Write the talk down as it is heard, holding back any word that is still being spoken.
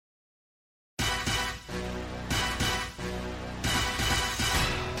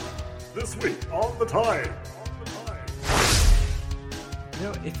This week on The Time. You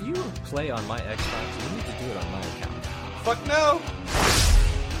know, if you play on my Xbox, you need to do it on my account. Fuck no!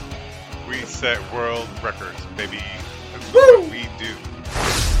 We set world records, baby. That's Woo! what we do.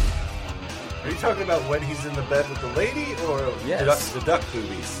 Are you talking about when he's in the bed with the lady, or Yes. the duck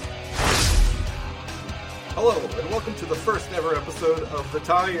boobies? Hello, and welcome to the first ever episode of The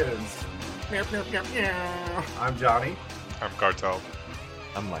Tie-Ins. I'm Johnny. I'm Cartel.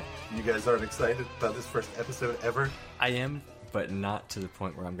 I'm like, You guys aren't excited about this first episode ever? I am, but not to the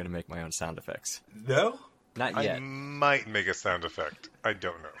point where I'm going to make my own sound effects. No? Not I yet. might make a sound effect. I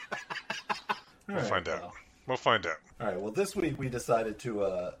don't know. We'll find out. We'll find out. Alright, well this week we decided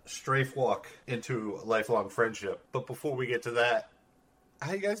to strafe walk into a lifelong friendship. But before we get to that,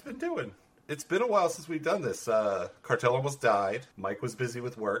 how you guys been doing? It's been a while since we've done this. Cartel almost died. Mike was busy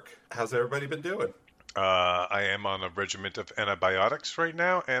with work. How's everybody been doing? I am on a regiment of antibiotics right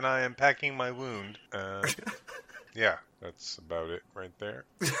now, and I am packing my wound. Yeah, that's about it right there.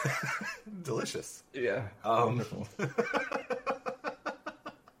 Delicious. Yeah. Wonderful.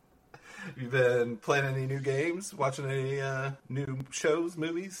 You been playing any new games? Watching any new shows,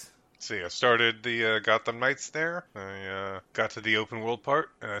 movies? See, I started the Gotham Knights there. I got to the open world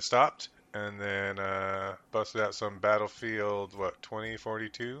part, and I stopped. And then busted out some Battlefield,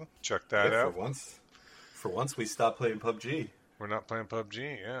 2042? Check that out. For once, we stopped playing PUBG. We're not playing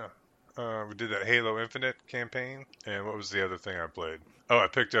PUBG, yeah. We did that Halo Infinite campaign. And what was the other thing I played? Oh, I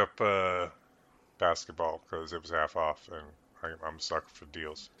picked up basketball because it was half off, and I'm a sucker for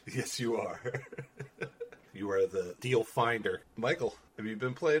deals. Yes, you are. You are the deal finder. Michael, have you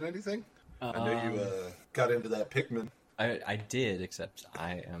been playing anything? I know you got into that Pikmin. I did, except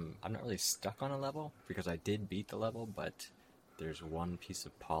I'm not really stuck on a level, because I did beat the level, but there's one piece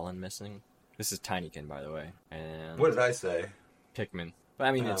of pollen missing. This is Tinykin, by the way. And What did I say? Pikmin. But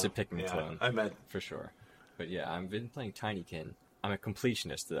I mean, it's a Pikmin yeah, clone. I meant... For sure. But yeah, I've been playing Tinykin. I'm a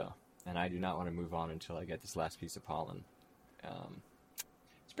completionist, though, and I do not want to move on until I get this last piece of pollen.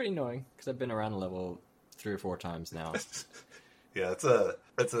 It's pretty annoying, because I've been around the level 3 or 4 times now. Yeah,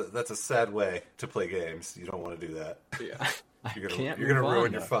 that's a sad way to play games. You don't want to do that. Yeah. You're gonna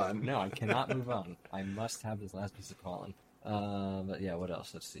ruin your fun. No, I cannot move on. I must have this last piece of pollen. But yeah, what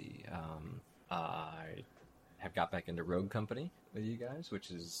else? Let's see. I have got back into Rogue Company with you guys,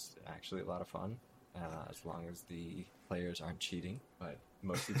 which is actually a lot of fun, as long as the players aren't cheating. But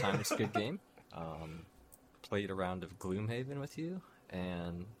most of the time, it's a good game. Played a round of Gloomhaven with you,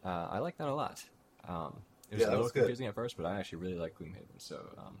 and I like that a lot. It was a little confusing at first, but I actually really like Gloomhaven, so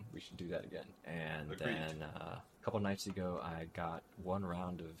we should do that again. And Agreed. then a couple nights ago, I got one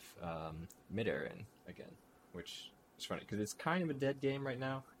round of Mid-Air in again, which is funny, because it's kind of a dead game right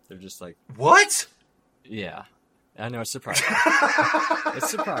now. They're just like... What? Yeah. I know, it's surprising. It's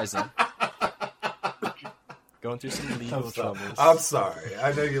surprising. Going through some legal troubles. I'm sorry.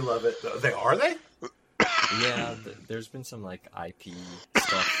 I know you love it. Are they? Yeah, there's been some, like, IP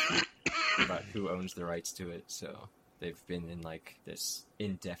stuff about who owns the rights to it, so they've been in, like, this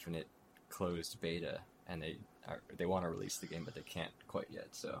indefinite closed beta, and they want to release the game, but they can't quite yet,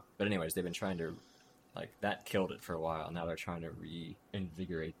 so... But anyways, they've been trying to... Like, that killed it for a while. Now they're trying to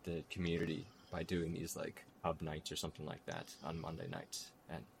reinvigorate the community by doing these, like, hub nights or something like that on Monday nights.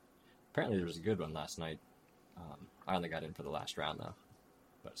 And apparently there was a good one last night. I only got in for the last round, though.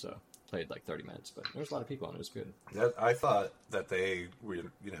 But so, played like 30 minutes. But there was a lot of people on it. It was good. I thought that they were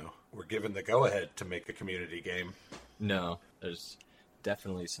given the go-ahead to make a community game. No, there's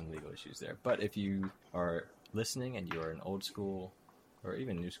definitely some legal issues there. But if you are listening and you are an old school, or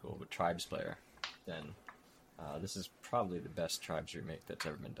even new school, but Tribes player, then this is probably the best Tribes remake that's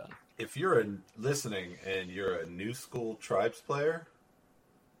ever been done. If you're listening and you're a new school Tribes player,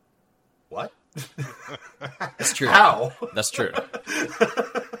 what? That's true. How? That's true.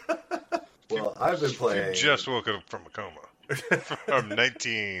 Well, I've been playing... You just woke up from a coma. From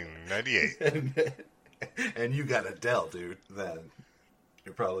 1998. And you got Adele, dude. Then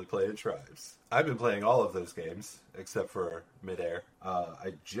you're probably playing Tribes. I've been playing all of those games, except for Mid-Air.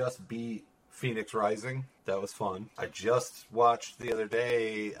 I just beat Phoenix Rising. That was fun. I just watched the other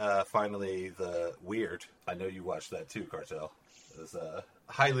day, finally, the Weird. I know you watched that too, Cartel. It was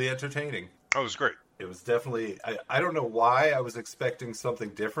highly entertaining. Oh, it was great. It was definitely... I don't know why I was expecting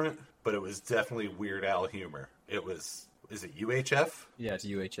something different, but it was definitely Weird Al humor. It was... Is it UHF? Yeah, it's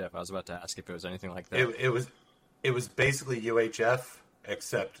UHF. I was about to ask if it was anything like that. It was basically UHF,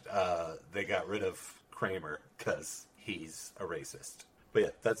 except they got rid of Kramer because he's a racist. But yeah,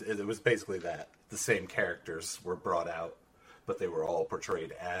 it was basically that. The same characters were brought out, but they were all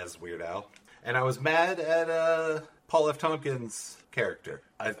portrayed as Weird Al. And I was mad at Paul F. Tompkins' character.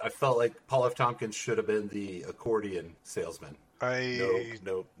 I felt like Paul F. Tompkins should have been the accordion salesman.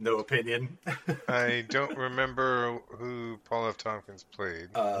 No opinion. I don't remember who Paul F. Tompkins played.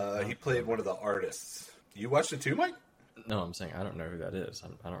 He played one of the artists. You watched it too, Mike? No, I'm saying I don't know who that is.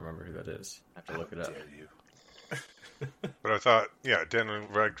 I don't remember who that is. I have to look it up. Dare you. But I thought, Daniel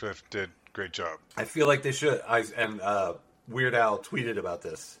Radcliffe did a great job. I feel like they should. Weird Al tweeted about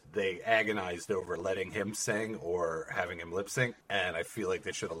this. They agonized over letting him sing or having him lip sync, and I feel like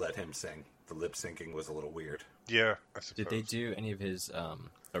they should have let him sing. The lip syncing was a little weird. Yeah, I suppose. Did they do any of his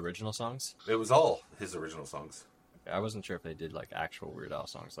original songs? It was all his original songs. I wasn't sure if they did like actual Weird Al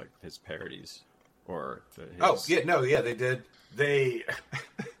songs, like his parodies, or his... they did. They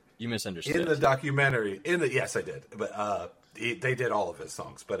you misunderstood in the documentary. Yes, I did, but they did all of his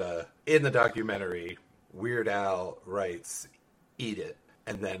songs. But in the documentary, Weird Al writes "Eat It,"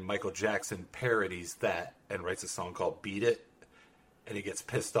 and then Michael Jackson parodies that and writes a song called "Beat It," and he gets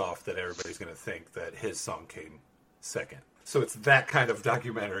pissed off that everybody's going to think that his song came second. So it's that kind of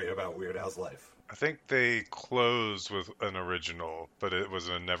documentary about Weird Al's life. I think they closed with an original, but it was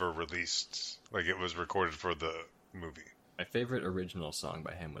never released. Like, it was recorded for the movie. My favorite original song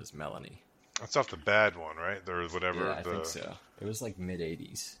by him was Melanie. That's off the bad one, right? Or whatever. Yeah, I think so. It was like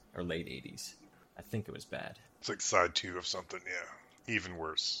mid-'80s or late 80s. I think it was bad. It's like side 2 of something, yeah. Even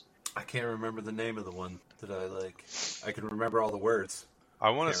worse. I can't remember the name of the one that I like. I can remember all the words. I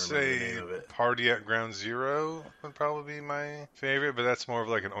want to say Party at Ground Zero would probably be my favorite, but that's more of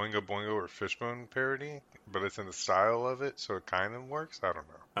like an Oingo Boingo or Fishbone parody. But it's in the style of it, so it kind of works. I don't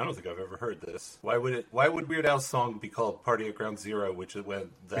know. I don't think I've ever heard this. Why would Weird Al's song be called Party at Ground Zero, which is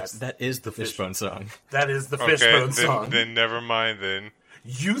when that is the Fishbone song. That is the Fishbone song. Then never mind then.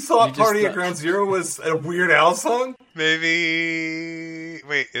 You thought Party at Ground Zero was a Weird Al song? Maybe.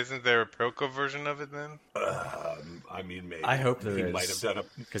 Wait, isn't there a Proco version of it then? I mean, maybe. I hope there is. He might have done it.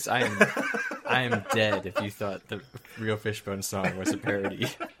 Because I am dead if you thought the real Fishbone song was a parody.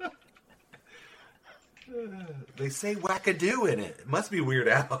 They say wackadoo in it. It must be Weird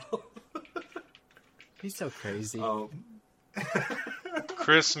Al. He's so crazy.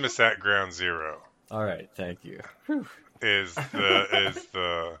 Christmas at Ground Zero. All right, thank you. Is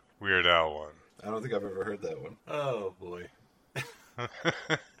the Weird Al one. I don't think I've ever heard that one. Oh, boy.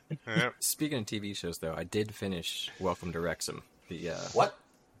 Yep. Speaking of TV shows, though, I did finish Welcome to Wrexham, the what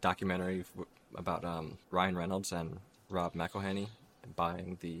documentary about Ryan Reynolds and Rob McElhenney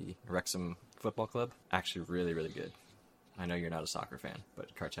buying the Wrexham Football Club. Actually, really, really good. I know you're not a soccer fan,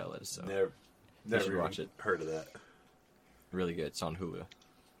 but Cartel is, so never watch it. Heard of that. Really good. It's on Hulu.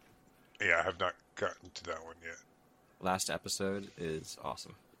 Yeah, I have not gotten to that one yet. Last episode is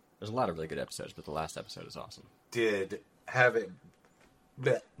awesome. There's a lot of really good episodes, but the last episode is awesome. Did have it...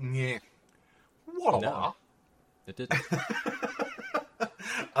 Yeah. No, it didn't.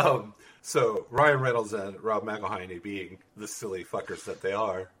 So Ryan Reynolds and Rob McElhenney, being the silly fuckers that they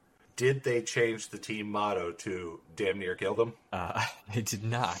are, did they change the team motto to "Damn near killed them"? They did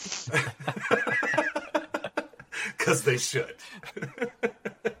not. Because they should.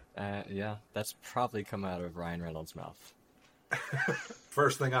 Yeah, that's probably come out of Ryan Reynolds' mouth.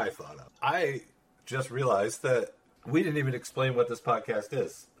 First thing I thought of. I just realized that we didn't even explain what this podcast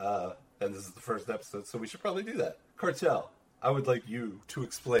is. And this is the first episode, so we should probably do that. Cartel, I would like you to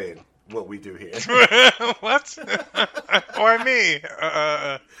explain what we do here. What? Why me?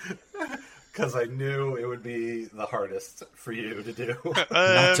 Because I knew it would be the hardest for you to do.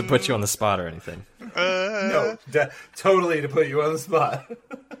 Not to put you on the spot or anything. No, totally to put you on the spot.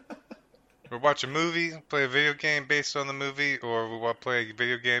 We watch a movie, play a video game based on the movie, or we play a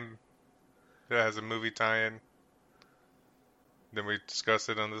video game that has a movie tie-in. Then we discuss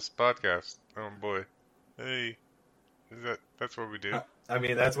it on this podcast. Oh boy, hey, that's what we do? I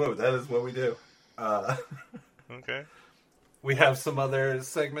mean, that is what we do. Okay. We have some other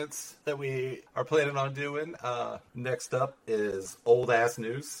segments that we are planning on doing. Next up is Old Ass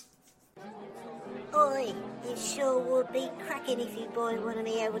News. Oi, it sure would be cracking if you buy one of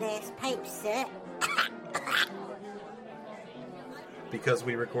me old ass papes, sir. Because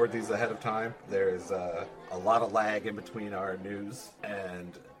we record these ahead of time, there's a lot of lag in between our news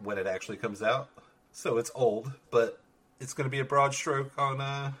and when it actually comes out. So it's old, but it's going to be a broad stroke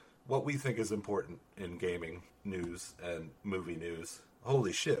on what we think is important in gaming news and movie news.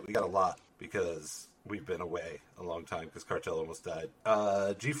 Holy shit, we got a lot because we've been away a long time because Cartel almost died.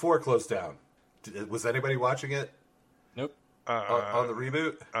 G4 closed down. Was anybody watching it? Nope. On the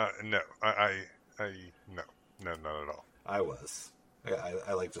reboot? No. No, not at all. I was.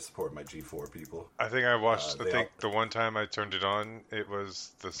 I like to support my G4 people. I think I watched. I they think the one time I turned it on, it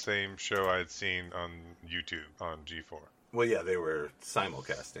was the same show I had seen on YouTube on G4. Well, yeah, they were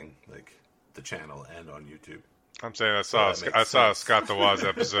simulcasting, like the channel and on YouTube. I'm saying I So saw that makes I saw a sense. Scott the Woz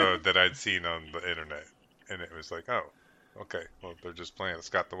episode that I'd seen on the internet, and it was like, oh, okay, well they're just playing a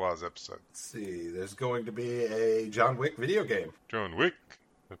Scott the Woz episode. Let's see, there's going to be a John Wick video game. John Wick.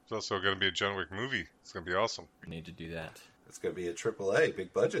 It's also going to be a John Wick movie. It's going to be awesome. Need to do that. It's going to be a AAA,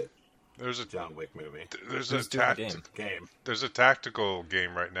 big budget There's a John Wick movie. there's Who's a doing the game? Game. there's a tactical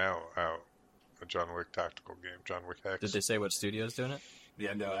game right now out. A John Wick tactical game. John Wick X. Did they say what studio's doing it?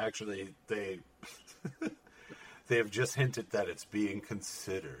 Yeah, no, actually, they they have just hinted that it's being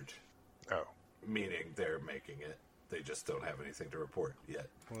considered, Oh. meaning they're making it. They just don't have anything to report yet.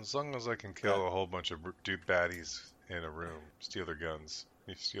 Well, as long as I can kill a whole bunch of dude baddies in a room, steal their guns,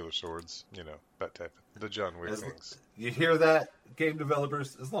 steal their swords, that type of the John Wick As, things. you hear that, game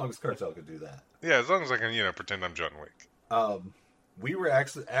developers? As long as Cartel can do that. Yeah, as long as I can, pretend I'm John Wick. We were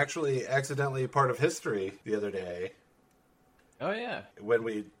actually accidentally part of history the other day Oh yeah. when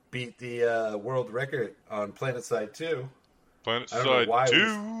we beat the world record on PlanetSide 2. Planet I don't know Side why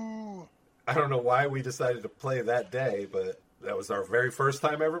 2! I don't know why we decided to play that day, but that was our very first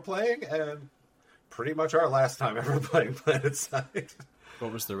time ever playing, and pretty much our last time ever playing PlanetSide.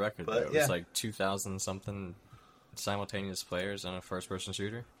 What was the record? But, Though? It yeah. was like 2,000 something simultaneous players on a first-person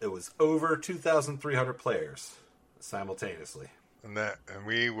shooter. It was over 2,300 players simultaneously. And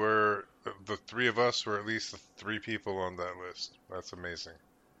we were, the three of us were at least the three people on that list. That's amazing.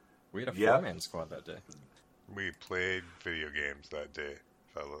 We had a Yep. four-man squad that day. We played video games that day,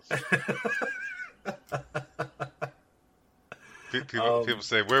 fellas. People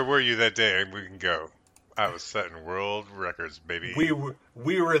say, "Where were you that day?" And we can go. I was setting world records, baby. We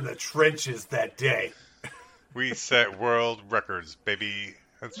were in the trenches that day. We set world records, baby.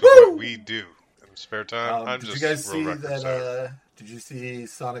 That's Woo! what we do. In spare time, I'm Did just you guys world see records that? Did you see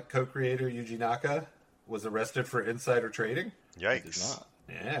Sonic co-creator Yuji Naka was arrested for insider trading? setter. I did Yikes! not.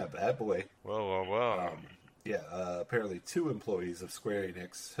 Yeah, bad boy. Well. Yeah, apparently 2 employees of Square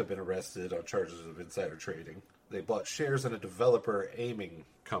Enix have been arrested on charges of insider trading. They bought shares in a developer aiming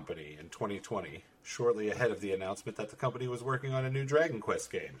company in 2020, shortly ahead of the announcement that the company was working on a new Dragon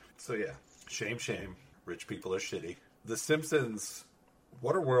Quest game. So yeah, shame. Rich people are shitty. The Simpsons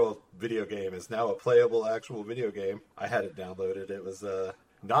Waterworld video game is now a playable actual video game. I had it downloaded. It was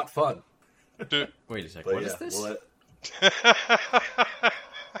not fun. Wait a second. But What yeah, is this? well,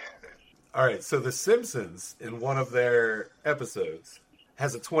 all right, so The Simpsons, in one of their episodes,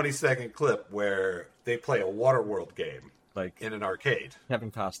 has a 20-second clip where they play a Waterworld game Like in an arcade. Kevin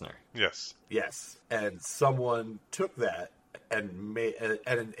Costner. Yes. Yes, and someone took that and made.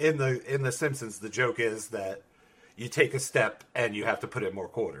 And in the Simpsons, the joke is that you take a step and you have to put in more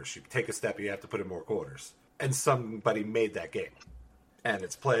quarters. You take a step, you have to put in more quarters. And somebody made that game, and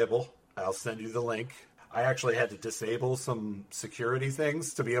it's playable. I'll send you the link. I actually had to disable some security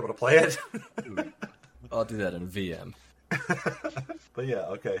things to be able to play it. I'll do that in VM. But yeah,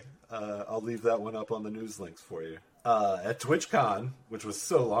 okay. I'll leave that one up on the news links for you. At TwitchCon, which was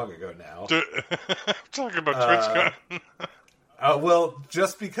so long ago now. Talking about TwitchCon. Well,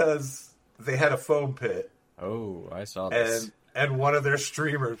 just because they had a foam pit Oh, I saw this. and one of their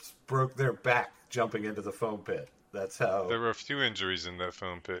streamers broke their back jumping into the foam pit. That's how There were a few injuries in that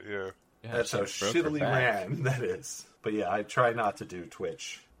foam pit, yeah. Yeah, that's she how broke her shittily back. ran that is. But yeah, I try not to do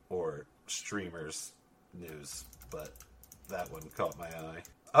Twitch or streamers news, but that one caught my eye.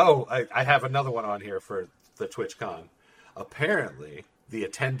 Oh, I have another one on here for the TwitchCon. Apparently, the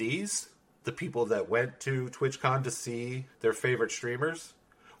attendees, the people that went to TwitchCon to see their favorite streamers,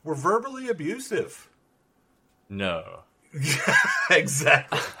 were verbally abusive. No.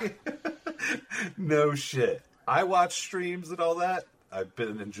 Exactly. No shit. I watch streams and all that. I've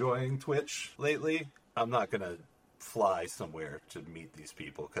been enjoying Twitch lately. I'm not going to fly somewhere to meet these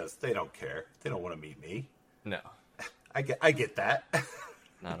people because they don't care. They don't want to meet me. No. I get that.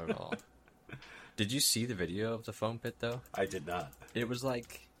 Not at all. Did you see the video of the foam pit, though? I did not. It was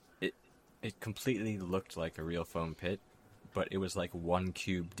like... It completely looked like a real foam pit, but it was like 1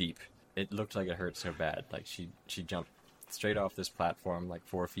 cube deep. It looked like it hurt so bad. Like, she jumped straight off this platform, like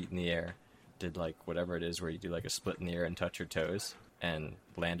 4 feet in the air, did like whatever it is where you do like a split in the air and touch your toes, and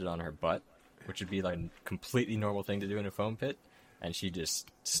landed on her butt, which would be like a completely normal thing to do in a foam pit, and she just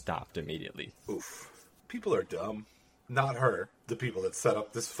stopped immediately. Oof. People are dumb. Not her. The people that set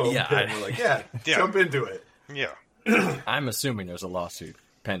up this foam Yeah, pit and were like, yeah, Yeah. jump into it. Yeah. I'm assuming there's a lawsuit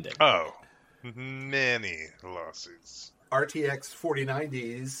pending. Oh. Many lawsuits. RTX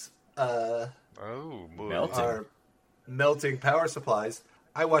 4090s Oh, boy. Melting. are melting power supplies.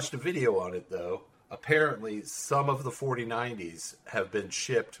 I watched a video on it, though. Apparently, some of the 4090s have been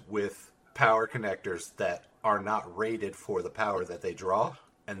shipped with power connectors that are not rated for the power that they draw,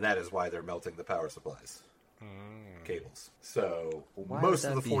 and that is why they're melting the power supplies cables. So most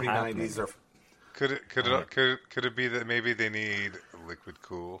of the 4090s are. Could it be that maybe they need liquid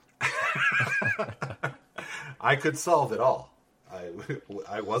cool? I could solve it all.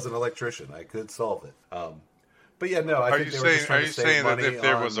 I was an electrician. I could solve it. But yeah, no. Are you saying that if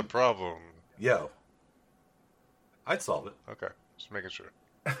there was a problem? Yo, I'd solve it. Okay, just making sure.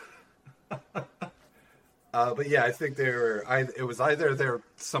 But yeah, I think it was either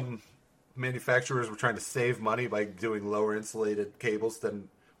some manufacturers were trying to save money by doing lower insulated cables than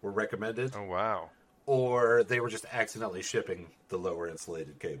were recommended. Oh wow! Or they were just accidentally shipping the lower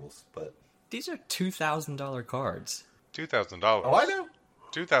insulated cables. But these are $2,000 cards. $2,000. Oh, I know.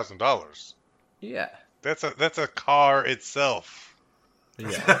 $2,000. Yeah. That's a car itself.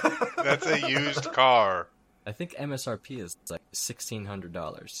 Yeah. That's a used car. I think MSRP is like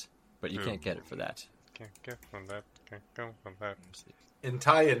 $1,600, but you can't get it for that. Can't get from that. Can't go from that. In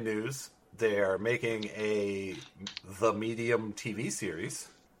tie-in news, they are making The Medium TV series.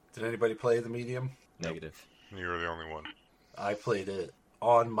 Did anybody play The Medium? Negative. You were the only one. I played it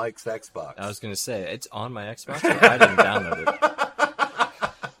on Mike's Xbox. I was going to say, it's on my Xbox, but I didn't download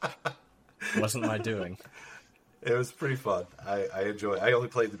it. Wasn't my doing. It was pretty fun. I enjoyed it. I only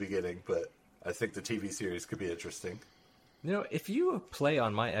played the beginning, but I think the TV series could be interesting. You know, if you play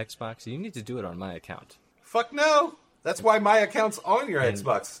on my Xbox, you need to do it on my account. Fuck no! That's why my account's on your And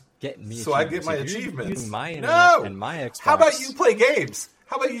Xbox. Get me So I get achievements. my If you're achievements. using my internet No! and my Xbox. How about you play games?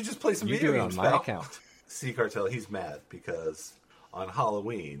 How about you just play some You video do it games, on my pal? account. C Cartel, he's mad because on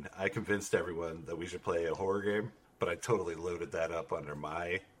Halloween, I convinced everyone that we should play a horror game, but I totally loaded that up under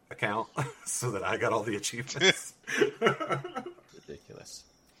my account so that I got all the achievements. Ridiculous.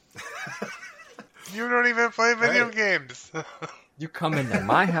 You don't even play video Right. games. You come into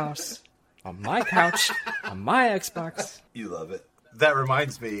my house, on my couch, on my Xbox. You love it. That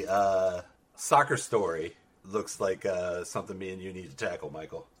reminds me, Soccer Story looks like something me and you need to tackle,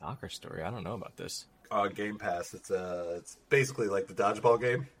 Michael. Soccer Story, I don't know about this. On Game Pass, it's basically like the dodgeball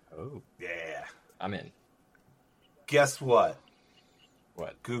game. Oh, Yeah. I'm in. Guess what?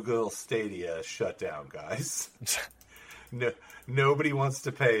 What? Google Stadia shut down, guys. No, nobody wants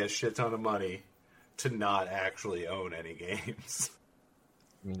to pay a shit ton of money to not actually own any games.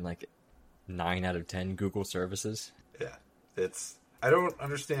 I mean, like 9 out of 10 Google services? Yeah, I don't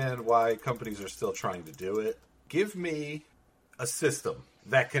understand why companies are still trying to do it. Give me a system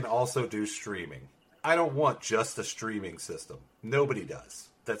that can also do streaming. I don't want just a streaming system. Nobody does.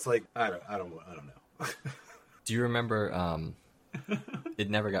 That's like I don't know. Do you remember, it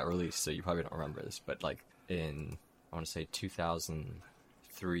never got released, so you probably don't remember this, but like in, I want to say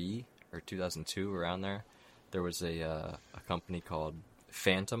 2003 or 2002, around there was a company called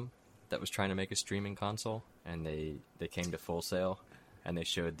Phantom that was trying to make a streaming console, and they came to Full Sail, and they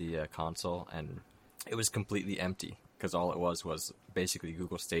showed the console, and it was completely empty, because all it was basically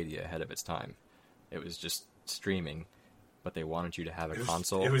Google Stadia ahead of its time. It was just streaming, but they wanted you to have a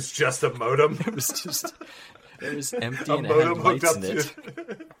console. It was just a modem. It was empty A and it had modem hooked lights up in to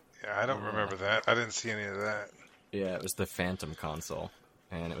it. Yeah, I don't remember that. I didn't see any of that. Yeah, it was the Phantom console,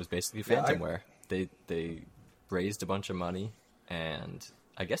 and it was basically Yeah, Phantomware. They raised a bunch of money, and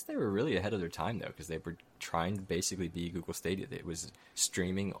I guess they were really ahead of their time, though, because they were trying to basically be Google Stadia. It was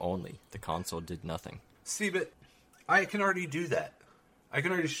streaming only. The console did nothing. See, but I can already do that. I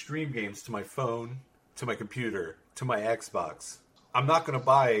can already stream games to my phone, to my computer, to my Xbox. I'm not going to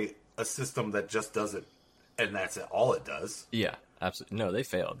buy a system that just does it, and that's all it does. Yeah, absolutely. No, they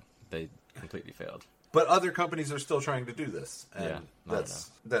failed. They completely failed. But other companies are still trying to do this, and Yeah, I don't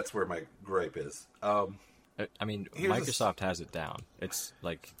that's where my gripe is. I mean, Here's Microsoft has it down. It's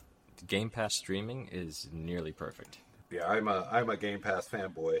like Game Pass streaming is nearly perfect. Yeah, I'm a Game Pass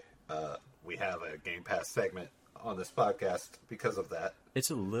fanboy. We have a Game Pass segment on this podcast because of that. It's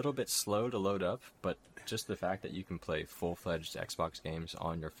a little bit slow to load up, but just the fact that you can play full-fledged Xbox games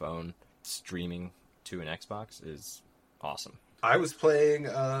on your phone streaming to an Xbox is awesome. I was playing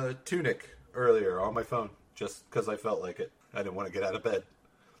Tunic earlier on my phone just because I felt like it. I didn't want to get out of bed.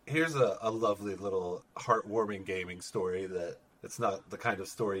 Here's a lovely little heartwarming gaming story that it's not the kind of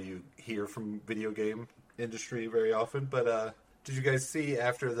story you hear from video game industry very often, but did you guys see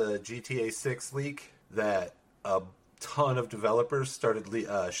after the GTA 6 leak that a ton of developers started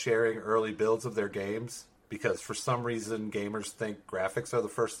sharing early builds of their games? Because for some reason gamers think graphics are the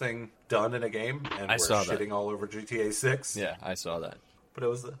first thing done in a game, and I we're saw that. shitting all over GTA 6. Yeah, I saw that. But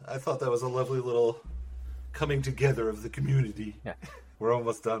I thought that was a lovely little coming together of the community. Yeah. We're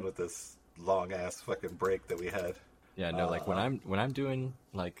almost done with this long ass fucking break that we had. Yeah, no, like when I'm doing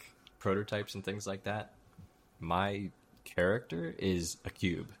like prototypes and things like that, my character is a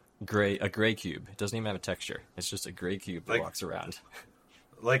cube. A gray cube. It doesn't even have a texture. It's just a gray cube that walks around.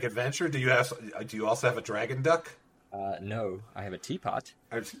 Like Adventure, do you also have a dragon duck? No, I have a teapot.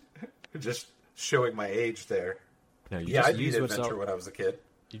 I'm just showing my age there. No, I beat Adventure when I was a kid.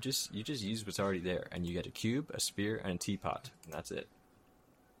 You just use what's already there, and you get a cube, a spear, and a teapot, and that's it.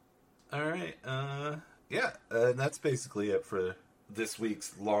 All right. Yeah, and that's basically it for this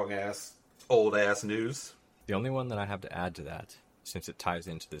week's long-ass, old-ass news. The only one that I have to add to that, since it ties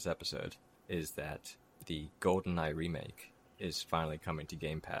into this episode, is that the Goldeneye remake is finally coming to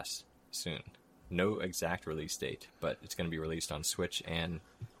Game Pass soon. No exact release date, but it's going to be released on Switch and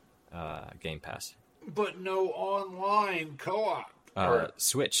Game Pass. But no online co-op.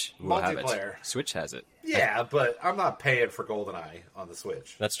 Switch will have it. Multiplayer. Switch has it. Yeah, but I'm not paying for Goldeneye on the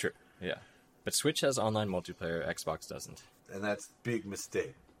Switch. That's true, yeah. But Switch has online multiplayer, Xbox doesn't. And that's a big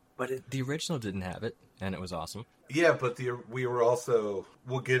mistake. But the original didn't have it, and it was awesome. Yeah, but we were also,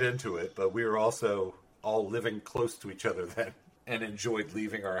 we'll get into it, but we were also all living close to each other then and enjoyed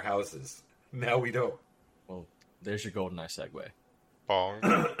leaving our houses. Now we don't. Well, there's your Goldeneye segue.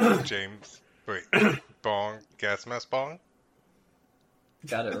 Bong, James, wait, bong, gas mask bong?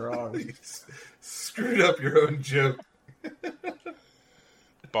 Got it wrong. You screwed up your own joke.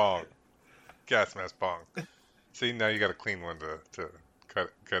 Bong, gas mask bong. See, now you got a clean one to cut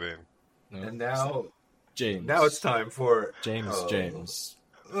in. No, And now, James. now it's time for... James. James.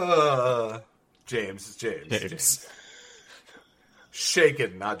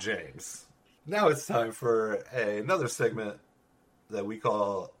 Shaken, not James. Now it's time for another segment that we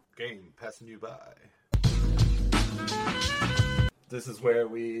call Game Passing You By. This is where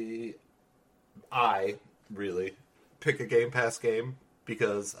I really pick a Game Pass game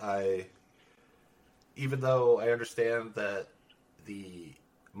because even though I understand that the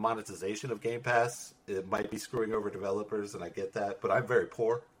monetization of Game Pass, it might be screwing over developers, and I get that, but I'm very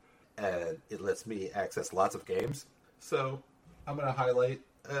poor, and it lets me access lots of games. So I'm going to highlight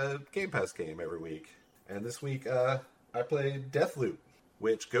a Game Pass game every week. And this week, I played Deathloop,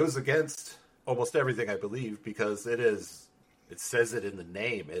 which goes against almost everything I believe, because it says it in the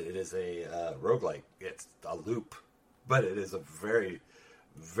name. It is a roguelike. It's a loop, but it is a very,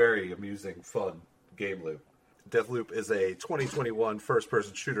 very amusing, fun game loop. Deathloop is a 2021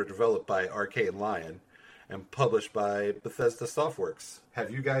 first-person shooter developed by Arcane Lion and published by Bethesda Softworks. Have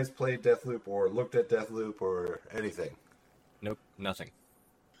you guys played Deathloop or looked at Deathloop or anything? Nope, nothing.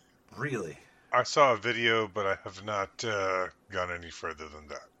 Really? I saw a video, but I have not gone any further than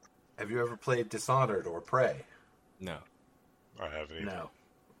that. Have you ever played Dishonored or Prey? No. I haven't either. No.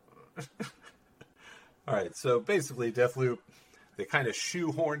 Alright, so basically Deathloop, they kind of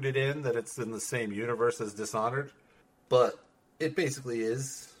shoehorned it in that it's in the same universe as Dishonored, but it basically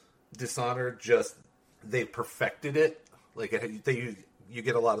is Dishonored, just they perfected it. Like, you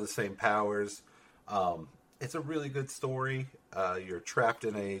get a lot of the same powers. It's a really good story. You're trapped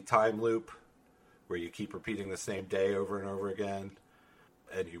in a time loop where you keep repeating the same day over and over again,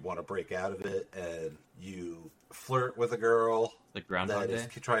 and you want to break out of it, and you flirt with a girl Like Groundhog that is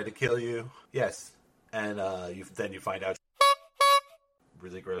Day? trying to kill you. Yes. And then you find out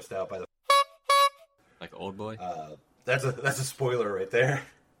really grossed out by the... Like Old Boy? That's a spoiler right there.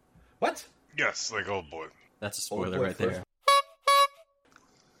 What? Yes, like old boy. That's a spoiler Boy right first. there.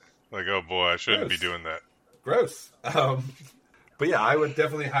 Like, oh boy, I shouldn't be Gross. doing that. Gross. But yeah, I would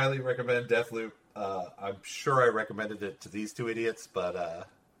definitely highly recommend Deathloop. I'm sure I recommended it to these two idiots, but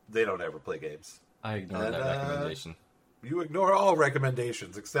they don't ever play games. I ignored And, that recommendation. You ignore all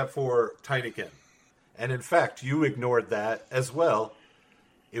recommendations except for Tinykin. And in fact, you ignored that as well.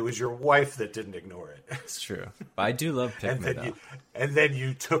 It was your wife that didn't ignore it. It's true. But I do love Pikmin, and then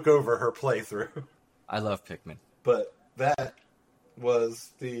you took over her playthrough. I love Pikmin. But that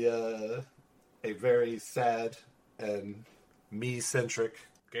was a very sad and me-centric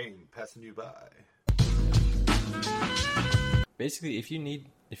game passing you by. Basically, if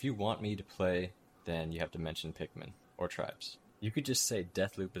you want me to play, then you have to mention Pikmin or Tribes. You could just say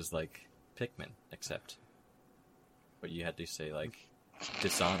Deathloop is like Pikmin, except, but you had to say like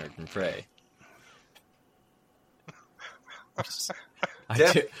Dishonored and Prey.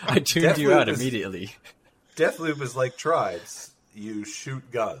 I tuned you out immediately. Deathloop is like Tribes. You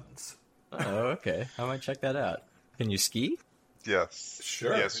shoot guns. Oh, okay. I might check that out. Can you ski? Yes.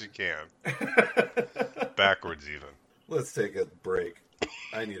 Sure. Yes, you can. Backwards, even. Let's take a break.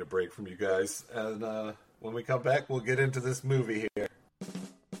 I need a break from you guys. And when we come back, we'll get into this movie here.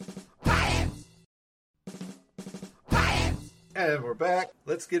 we're back.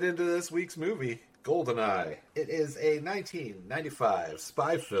 Let's get into this week's movie, Goldeneye. It is a 1995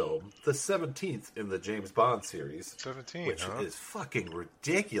 spy film, the 17th in the James Bond series. 17, which huh? is fucking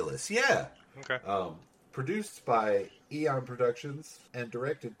ridiculous. Yeah. Okay. Produced by Eon Productions and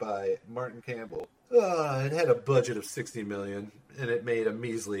directed by Martin Campbell. It had a budget of $60 million, and it made a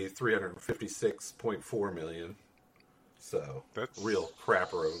measly $356.4 million. So, That's real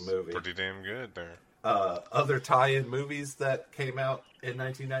crapper of a movie. Pretty damn good there. Other tie-in movies that came out in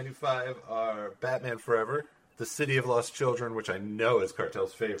 1995 are Batman Forever, The City of Lost Children, which I know is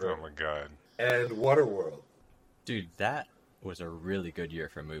Cartel's favorite, Oh my god. and Waterworld. Dude, that was a really good year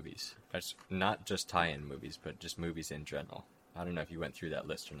for movies. That's not just tie-in movies, but just movies in general. I don't know if you went through that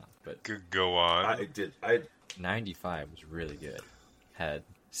list or not, but Good go on. I did. 95 was really good. Had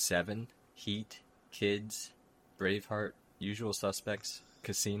Seven, Heat, Kids, Braveheart, Usual Suspects,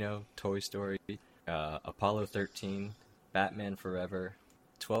 Casino, Toy Story, Apollo 13, Batman Forever,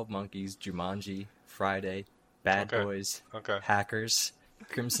 12 Monkeys, Jumanji, Friday, Bad Okay. Boys, Okay. Hackers,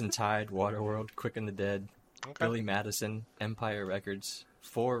 Crimson Tide, Waterworld, Quick and the Dead, Okay. Billy Madison, Empire Records,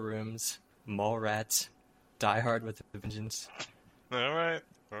 Four Rooms, Mallrats, Die Hard with a Vengeance, All right.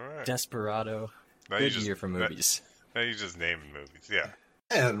 Desperado. Now you Good just- year for movies. Now you just naming movies. Yeah.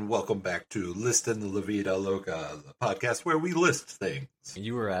 And welcome back to Listin' La Vida Loca, the podcast where we list things.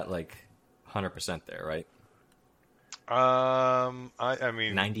 You were at like 100% there, right? I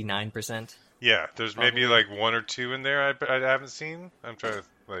mean, 99%? yeah. There's maybe like one or two in there I haven't seen. I'm trying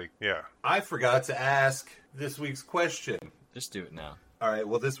to yeah. I forgot to ask this week's question. Just do it now. All right,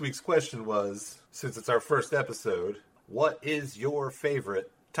 well, this week's question was, since it's our first episode, what is your favorite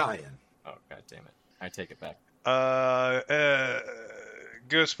tie-in? Oh, god damn it. I take it back.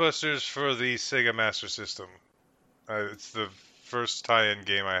 Ghostbusters for the Sega Master System. It's the first tie-in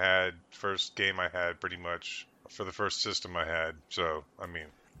game I had. First game I had, pretty much, for the first system I had. So, I mean,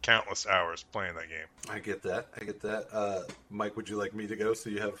 countless hours playing that game. I get that. Mike, would you like me to go so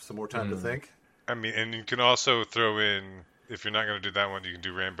you have some more time to think? I mean, and you can also throw in, if you're not going to do that one, you can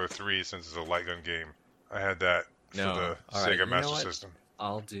do Rambo 3 since it's a light gun game. I had that for No. the All right, Sega you know Master what? System.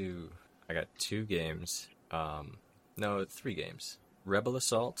 I got 2 games. No, 3 games. Rebel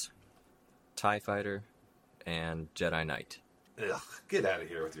Assault, TIE Fighter, and Jedi Knight. Ugh, get out of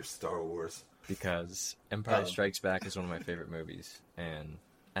here with your Star Wars. Because Empire Strikes Back is one of my favorite movies. And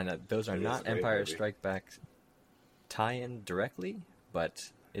those are It is not a great Empire movie. Strike Back tie-in directly,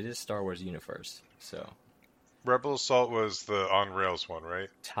 but it is Star Wars universe. So, Rebel Assault was the on rails one, right?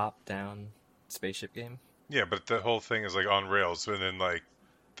 top-down spaceship game. Yeah, but the whole thing is like on rails, and then like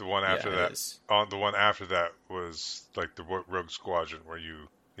the one after Yeah, it that, is. the one after that was like the Rogue Squadron, where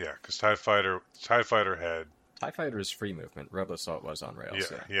because TIE Fighter had TIE Fighter is free movement. Rebel Assault was on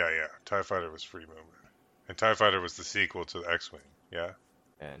rails. yeah. TIE Fighter was free movement, and TIE Fighter was the sequel to the X-wing. Yeah.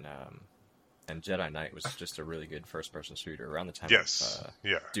 And Jedi Knight was just a really good first-person shooter around the time Yes. of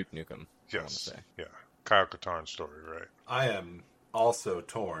Yeah. Duke Nukem. I want to Yes. say. Yeah. Kyle Katarn's story, right? I am also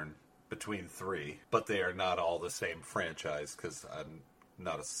torn between 3, but they are not all the same franchise because I'm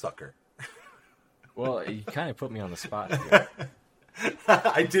not a sucker. Well, you kind of put me on the spot here.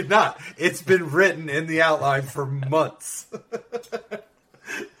 I did not. It's been written in the outline for months.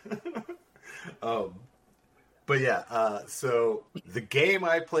 But yeah, so the game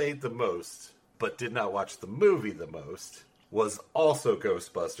I played the most, but did not watch the movie the most, was also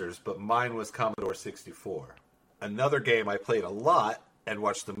Ghostbusters, but mine was Commodore 64. Another game I played a lot and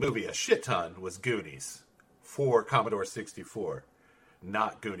watched the movie a shit ton was Goonies for Commodore 64,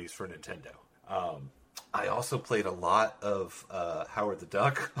 not Goonies for Nintendo. I also played a lot of Howard the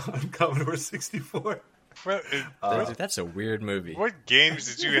Duck on Commodore 64. Dude, that's a weird movie. What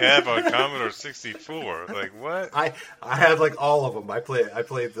games did you have on Commodore 64? Like what? I had like all of them. I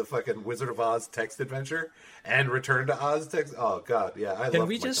played the fucking Wizard of Oz text adventure and Return to Oz text. Oh god, yeah, I love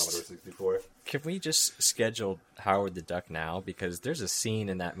my Commodore 64. Can we just schedule Howard the Duck now? Because there's a scene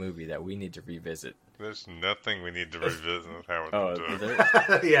in that movie that we need to revisit. There's nothing we need to revisit with Howard Oh, the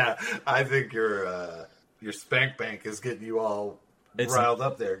Duck. Yeah, I think your spank bank is getting you all riled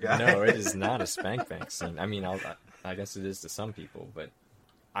up there, guy. No, it is not a spank bank scene. I mean, I guess it is to some people, but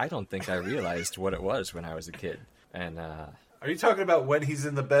I don't think I realized what it was when I was a kid. And Are you talking about when he's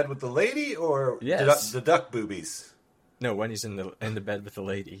in the bed with the lady, or Yes. the duck boobies? no, when he's in the bed with the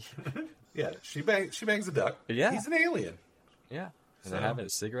lady. Yeah, she bangs a duck. Yeah. He's an alien. Yeah, and So- then having a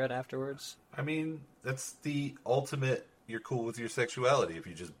cigarette afterwards. I mean, that's the ultimate. You're cool with your sexuality if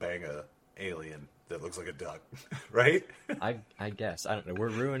you just bang a alien that looks like a duck, right? I guess I don't know. We're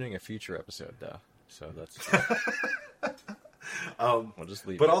ruining a future episode though, so that's. We'll just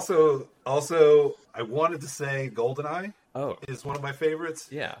leave. But it. also, I wanted to say Goldeneye Oh, is one of my favorites.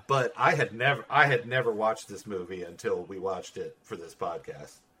 yeah. But I had never watched this movie until we watched it for this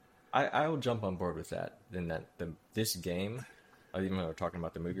podcast. I will jump on board with that. Then this game, even though we're talking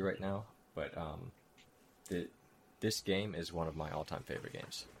about the movie right now, but this game is one of my all-time favorite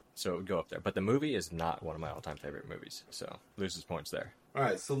games. So it would go up there. But the movie is not one of my all-time favorite movies. So loses points there. All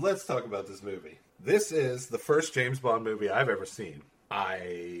right, so let's talk about this movie. This is the first James Bond movie I've ever seen.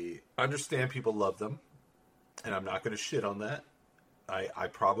 I understand people love them, and I'm not going to shit on that. I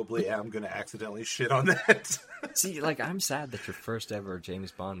probably am going to accidentally shit on that. See, like, I'm sad that your first ever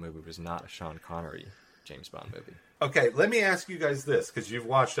James Bond movie was not a Sean Connery James Bond movie. Okay, let me ask you guys this, because you've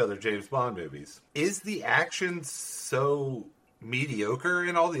watched other James Bond movies. Is the action so mediocre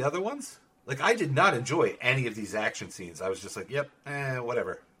in all the other ones? Like, I did not enjoy any of these action scenes. I was just like, yep,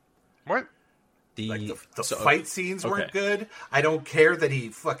 whatever. What? Like, the fight scenes weren't good. I don't care that he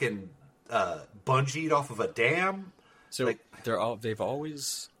fucking bungeed off of a dam. So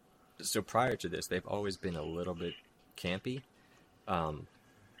prior to this, they've always been a little bit campy.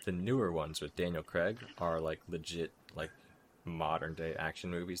 The newer ones with Daniel Craig are like legit, like modern day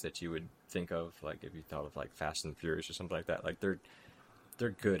action movies that you would think of, like if you thought of like Fast and Furious or something like that. Like they're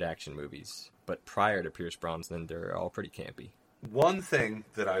good action movies, but prior to Pierce Brosnan, they're all pretty campy. One thing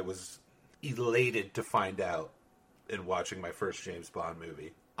that I was elated to find out in watching my first James Bond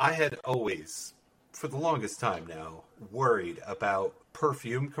movie, I had always, for the longest time now, worried about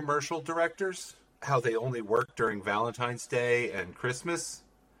perfume commercial directors, how they only work during Valentine's Day and Christmas.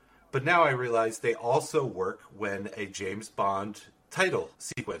 But now I realize they also work when a James Bond title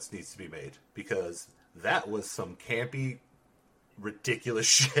sequence needs to be made, because that was some campy, ridiculous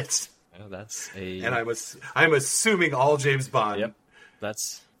shit. Well, and I'm assuming all James Bond. Yep,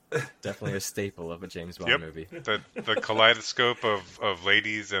 that's definitely a staple of a James Bond movie. The kaleidoscope of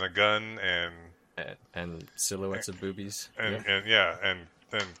ladies and a gun and silhouettes of boobies and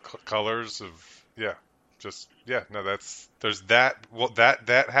colors of there's that. Well,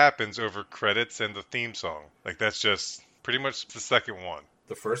 that happens over credits and the theme song. Like, that's just pretty much the second one.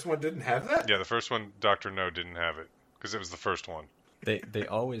 The first one didn't have that? Yeah, the first one, Dr. No didn't have it because it was the first one. They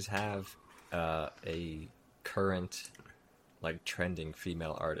always have a current, like, trending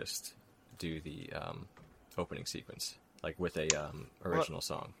female artist do the opening sequence, like with a original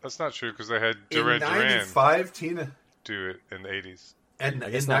song. That's not true, because they had Duran Duran 95, Tina do it in the 80s. And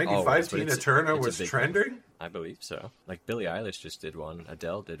in 95, Tina Turner was trending? I believe so. Like, Billie Eilish just did one.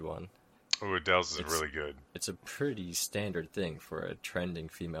 Adele did one. Oh, Adele's is really good. It's a pretty standard thing for a trending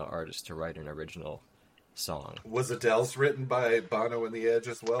female artist to write an original song. Was Adele's written by Bono and the Edge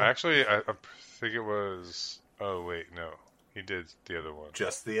as well? Actually, I think it was... Oh, wait, no. He did the other one.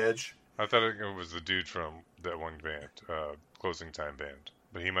 Just the Edge? I thought it was the dude from that one band, Closing Time Band.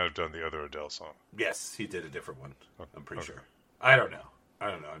 But he might have done the other Adele song. Yes, he did a different one. I'm pretty sure. I don't know.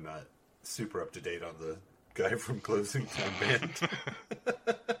 I'm not super up to date on the guy from Closing Time Band.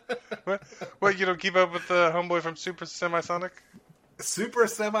 What, you don't keep up with the homeboy from Super Semisonic? Super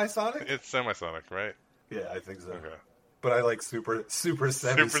Semisonic? It's Semisonic, right? Yeah, I think so. Okay. But I like Super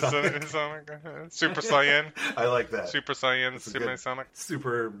Semisonic. Super Cyan. I like that. Super Cyan, Semisonic.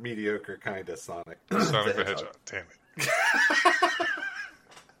 Super mediocre kind of Sonic. Sonic the Hedgehog. Damn it.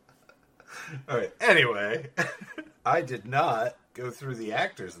 All right. Anyway, I did not go through the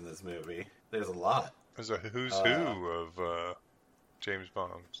actors in this movie. There's a lot. There's a who's who of James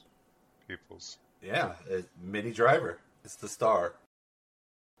Bond's peoples. Yeah, Minnie Driver is the star.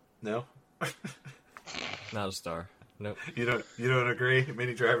 No, not a star. Nope. You don't agree?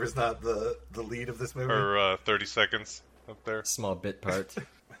 Minnie Driver's not the lead of this movie. Her 30 seconds up there. Small bit part.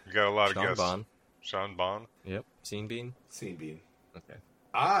 You got a lot of guests. Bond. Sean Bond. Yep. Scene Bean. Scene Bean. Okay.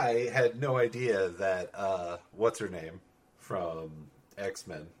 I had no idea that what's her name from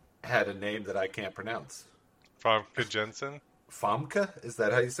X-Men had a name that I can't pronounce. Famke Jensen. Famke? Is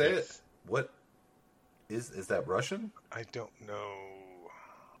that how you say Yes. it? What is that Russian? I don't know.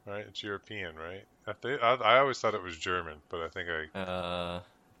 Right, it's European, right? I always thought it was German, but I think I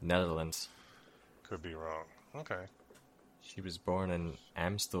Netherlands. could be wrong. Okay. She was born in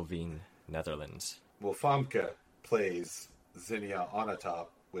Amstelveen, Netherlands. Well, Famke plays Zinnia Onatop,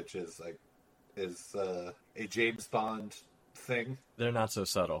 which is a James Bond thing. They're not so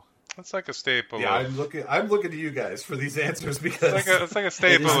subtle. It's like a staple. Yeah, of, I'm looking to you guys for these answers because it's like a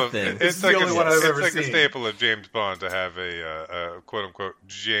staple of. It's the only one I've ever seen. It's like a staple of James Bond to have a quote unquote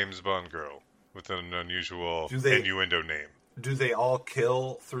James Bond girl with an unusual innuendo name. Do they all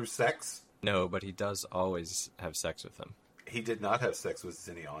kill through sex? No, but he does always have sex with them. He did not have sex with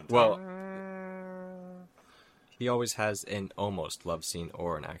Zinnia Onatop. Well, he always has an almost love scene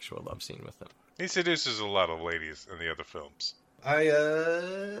or an actual love scene with them. He seduces a lot of ladies in the other films. I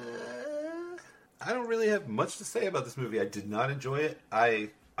don't really have much to say about this movie. I did not enjoy it. I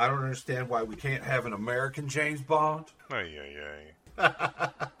don't understand why we can't have an American James Bond. Ay, ay,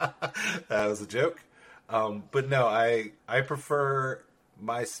 That was a joke. But no, I prefer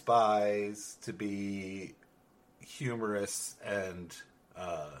my spies to be humorous and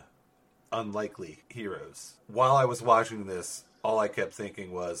unlikely heroes. While I was watching this, all I kept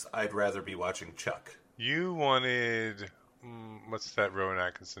thinking was, I'd rather be watching Chuck. You wanted... what's that Rowan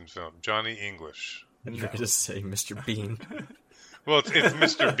Atkinson film? Johnny English. You're going to say Mr. Bean. Well, it's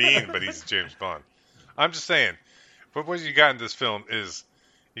Mr. Bean, but he's James Bond. I'm just saying. But what you got in this film is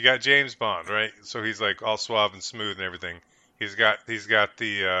you got James Bond, right? So he's like all suave and smooth and everything. He's got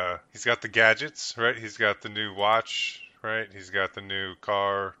the gadgets, right? He's got the new watch, right? He's got the new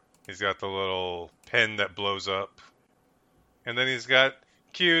car. He's got the little pen that blows up. And then he's got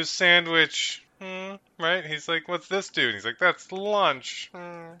Q's sandwich, right? He's like, what's this do? And he's like, that's lunch.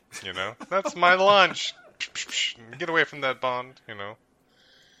 You know, that's my lunch. Get away from that, Bond, you know.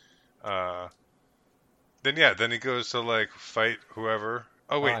 Then he goes to, like, fight whoever.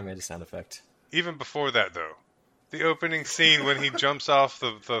 Oh, wait. I made a sound effect. Even before that, though. The opening scene when he jumps off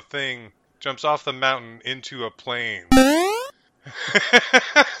jumps off the mountain into a plane.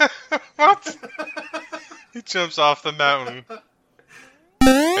 What? He jumps off the mountain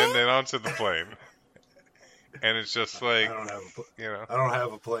and then onto the plane. And it's just like, I don't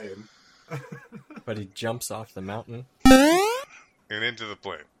have a plane. But he jumps off the mountain and into the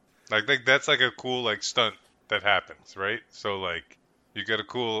plane. Like that's like a cool like stunt that happens, right? So like you get a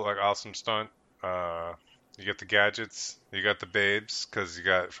cool like awesome stunt. You get the gadgets, you got the babes because you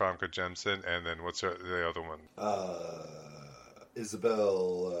got Famke Jensen, and then what's the other one?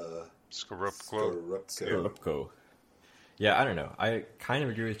 Isabel Scorupco. Yeah, I don't know. I kind of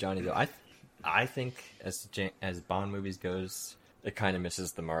agree with Johnny though. I think as Bond movies goes, it kind of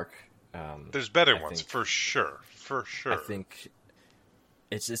misses the mark. There's better ones for sure. I think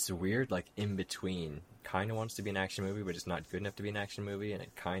it's just weird, like in between. Kind of wants to be an action movie, but it's not good enough to be an action movie, and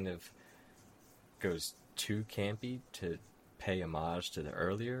it kind of goes too campy to pay homage to the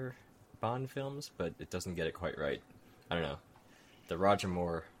earlier Bond films, but it doesn't get it quite right. I don't know. The Roger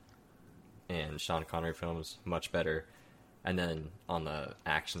Moore and Sean Connery films, much better. And then on the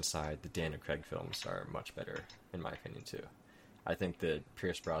action side, the Daniel Craig films are much better, in my opinion, too. I think the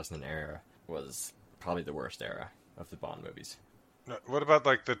Pierce Brosnan era was probably the worst era of the Bond movies. What about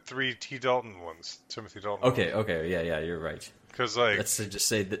like the 3 T. Dalton ones? Timothy Dalton. Okay, yeah, you're right. Because like, let's just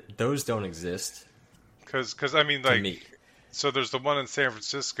say that those don't exist. Because I mean, like, to me. So there's the one in San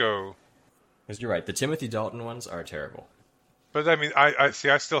Francisco. Because you're right, the Timothy Dalton ones are terrible. But I mean, I see.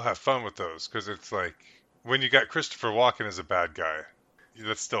 I still have fun with those because it's like when you got Christopher Walken as a bad guy,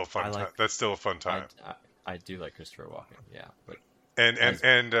 that's still a fun time. That's still a fun time. I do like Christopher Walken, yeah, but and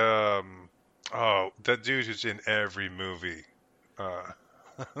that dude who's in every movie. I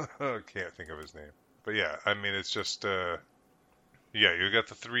can't think of his name, but yeah, I mean, it's just yeah, you got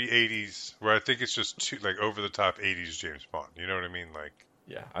the 380s where I think it's just too like over the top 80s James Bond. You know what I mean? Like,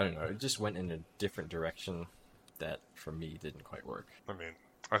 yeah, I don't know. It just went in a different direction that for me didn't quite work. I mean,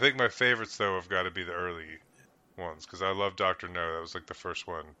 I think my favorites though have got to be the early ones because I love Dr. No. That was like the first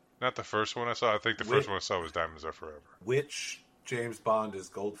one. Not the first one I saw. I think the first one I saw was Diamonds Are Forever. Which James Bond is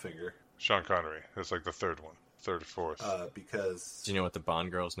Goldfinger? Sean Connery. That's like the third one. Third or fourth. Because... Do you know what the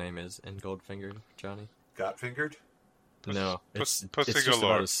Bond girl's name is in Goldfinger, Johnny? Got fingered? No. It's Pussy just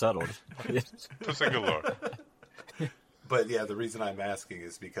Galore. about as subtle. Pussy Galore. But yeah, the reason I'm asking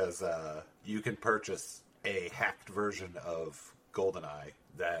is because you can purchase a hacked version of Goldeneye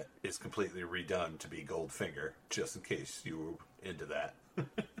that is completely redone to be Goldfinger, just in case you were into that.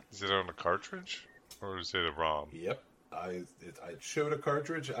 Is it on a cartridge? Or is it a ROM? Yep. I showed a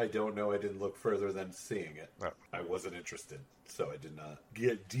cartridge. I don't know. I didn't look further than seeing it. No. I wasn't interested, so I did not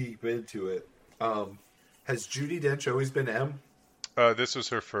get deep into it. Has Judi Dench always been M? This was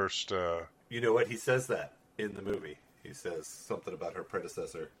her first... You know what? He says that in the movie. He says something about her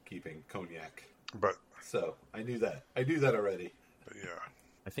predecessor keeping cognac. But... So, I knew that. I knew that already. But yeah.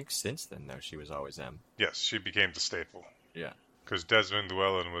 I think since then, though, she was always M. Yes, she became the staple. Yeah. Because Desmond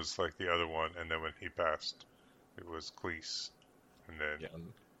Llewellyn was like the other one, and then when he passed, it was Cleese. And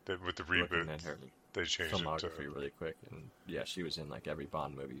then with the reboot, they changed filmography it to... really quick. And yeah, she was in like every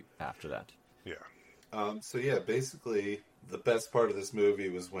Bond movie after that. Yeah. So yeah, basically, the best part of this movie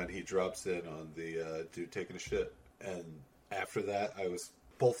was when he drops in on the dude taking a shit. And after that,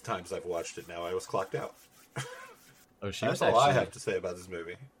 both times I've watched it now, I was clocked out. That's all I have to say about this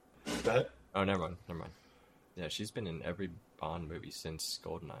movie. Go ahead. Oh, never mind. Yeah, she's been in every Bond movie since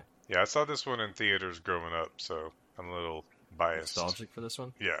Goldeneye. Yeah, I saw this one in theaters growing up, so I'm a little biased. Nostalgic for this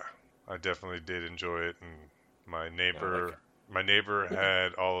one? Yeah, I definitely did enjoy it, and my Yeah, neighbor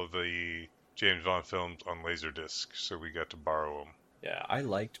had all of the James Bond films on Laserdisc, so we got to borrow them. Yeah, I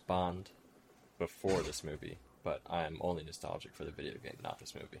liked Bond before this movie, but I'm only nostalgic for the video game, not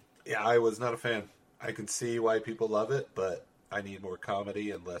this movie. Yeah, I was not a fan. I can see why people love it, but I need more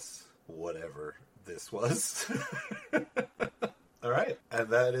comedy and less whatever this was. All right, and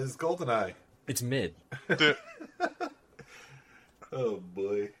that is Goldeneye. It's mid. Oh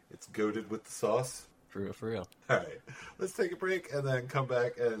boy, it's goated with the sauce. For real, for real. All right, let's take a break and then come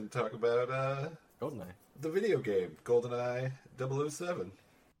back and talk about Goldeneye. the video game, GoldenEye 007.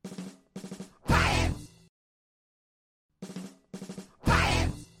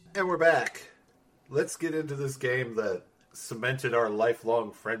 And we're back. Let's get into this game that cemented our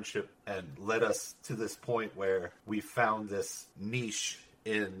lifelong friendship and led us to this point where we found this niche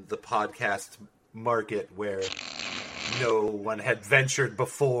in the podcast market where no one had ventured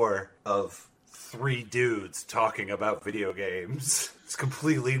before, of three dudes talking about video games. It's a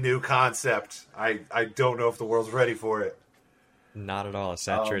completely new concept. I don't know if the world's ready for it. Not at all a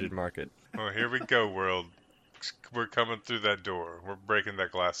saturated market. Well, here we go, world. We're coming through that door. We're breaking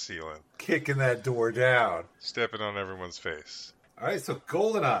that glass ceiling. Kicking that door down. Stepping on everyone's face. All right, so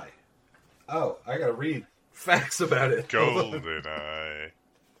GoldenEye. Oh, I gotta read facts about it. GoldenEye.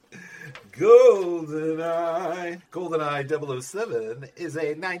 GoldenEye. GoldenEye 007 is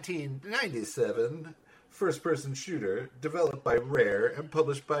a 1997 first-person shooter developed by Rare and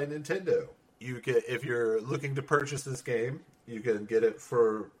published by Nintendo. You can, if you're looking to purchase this game, you can get it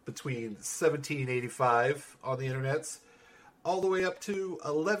for between $17.85 on the internets, all the way up to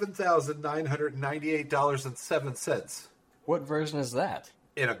 $11,998.07 What version is that?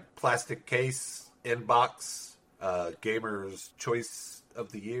 in a plastic case, inbox, Gamer's Choice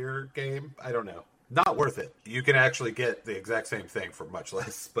of the Year game. I don't know. Not worth it. You can actually get the exact same thing for much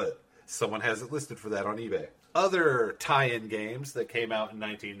less, but someone has it listed for that on eBay. Other tie-in games that came out in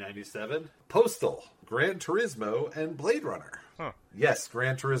 1997, Postal, Gran Turismo, and Blade Runner. Huh. Yes,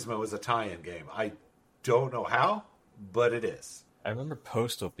 Gran Turismo is a tie-in game. I don't know how, but it is. I remember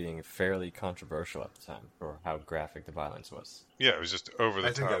Postal being fairly controversial at the time for how graphic the violence was. Yeah, it was just over the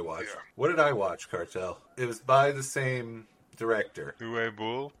I top. think I watched. Yeah. What did I watch, Cartel? It was by the same director. Uwe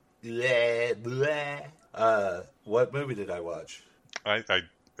Boll? Blah, blah. What movie did I watch?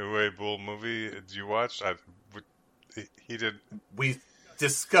 Uwe Boll movie, did you watch? He did. We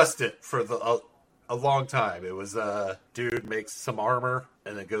discussed it for a long time. It was dude makes some armor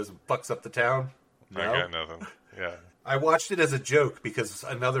and then goes and fucks up the town. I No? got nothing. Yeah. I watched it as a joke because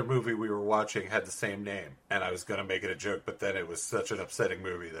another movie we were watching had the same name, and I was going to make it a joke, but then it was such an upsetting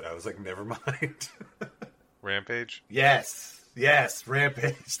movie that I was like, never mind. Rampage? Yes,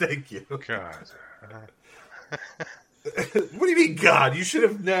 Rampage. Thank you. God. What do you mean, God? You should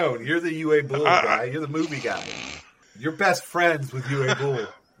have known. You're the UA Bull guy. You're the movie guy. You're best friends with UA Bull.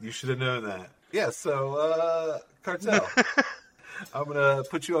 You should have known that. Yeah, so, Cartel, I'm going to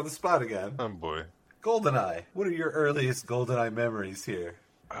put you on the spot again. Oh, boy. GoldenEye. What are your earliest GoldenEye memories here?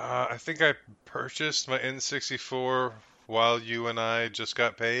 I think I purchased my N64 while you and I just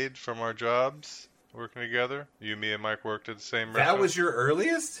got paid from our jobs working together. You, me, and Mike worked at the same restaurant. That was your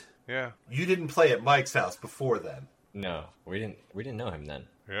earliest? Yeah. You didn't play at Mike's house before then? No, we didn't know him then.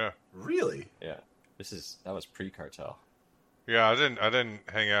 Yeah. Really? Yeah. That was pre-Cartel. Yeah, I didn't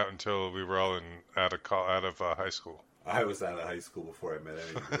hang out until we were all out of high school. I was out of high school before I met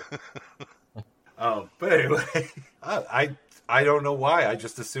anyone. But anyway, I don't know why. I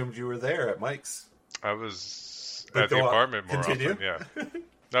just assumed you were there at Mike's. I was But at the go on. apartment more Continue. often. Yeah.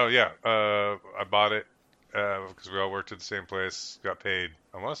 No, yeah. I bought it because we all worked at the same place. Got paid.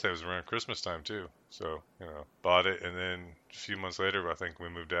 I want to say it was around Christmas time too. So bought it, and then a few months later, I think we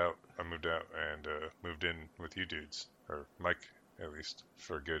moved out. I moved out and moved in with you dudes, or Mike at least,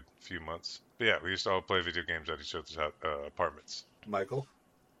 for a good few months. But yeah, we used to all play video games at each other's apartments. Michael?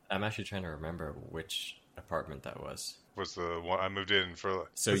 I'm actually trying to remember which apartment that was. Was the one I moved in for?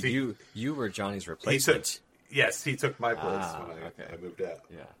 So Was he- you were Johnny's He took, replacement. yes, he took my place when okay. I moved out.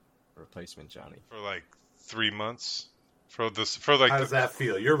 Yeah, replacement Johnny. For like 3 months. For How does that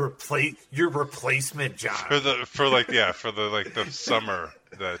feel? Your replacement, John. for the summer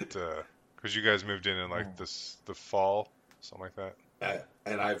that because you guys moved in like the fall, something like that.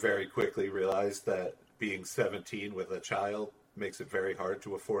 And I very quickly realized that being 17 with a child makes it very hard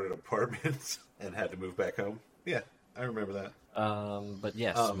to afford an apartment and had to move back home. Yeah, I remember that. But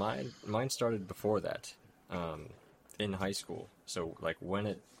yes, mine started before that, in high school. So like when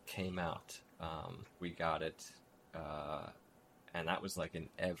it came out, we got it, and that was like an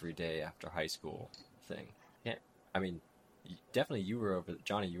everyday after high school thing. Yeah, I mean, definitely you were over,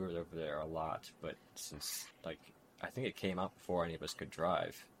 Johnny, you were over there a lot, but since, like, I think it came out before any of us could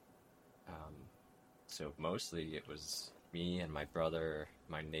drive. So mostly it was me and my brother,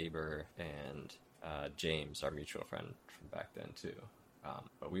 my neighbor, and James, our mutual friend from back then too.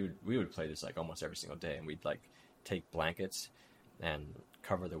 But we would play this like almost every single day, and we'd like take blankets and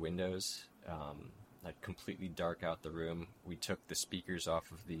cover the windows, like completely dark out the room. We took the speakers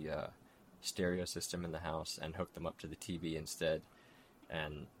off of the stereo system in the house and hooked them up to the TV instead.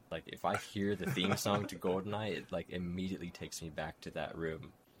 And like if I hear the theme song to Goldeneye, it like immediately takes me back to that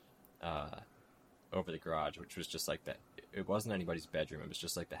room over the garage, which was just like that. It wasn't anybody's bedroom. It was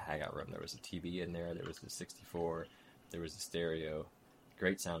just like the hangout room. There was a TV in there. There was the 64. There was a stereo.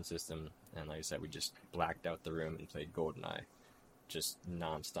 Great sound system. And like I said, we just blacked out the room and played Goldeneye just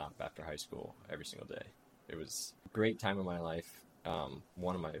nonstop after high school every single day. It was a great time of my life.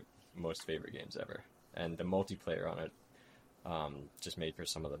 One of my most favorite games ever. And the multiplayer on it just made for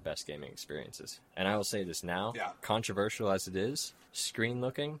some of the best gaming experiences. And I will say this now, controversial as it is, screen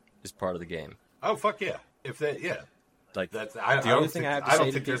looking is part of the game. Oh, fuck yeah. If that, yeah. Like, that's, I don't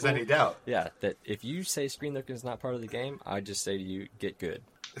think there's any doubt. Yeah, that if you say screen looking is not part of the game, I just say to you, get good.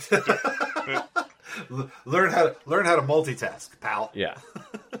 learn how to multitask, pal. Yeah.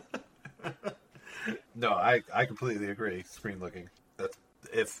 No, I completely agree. Screen looking. That's,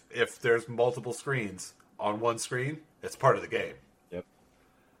 if there's multiple screens on one screen, it's part of the game. Yep.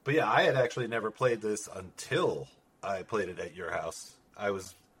 But yeah, I had actually never played this until I played it at your house. I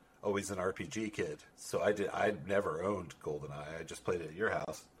was always an RPG kid, so I never owned GoldenEye. I just played it at your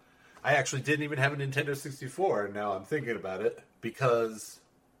house. I actually didn't even have a Nintendo 64, and now I'm thinking about it, because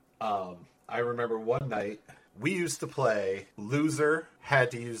I remember one night we used to play Loser had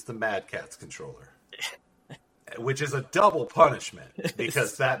to use the Mad Catz controller, which is a double punishment,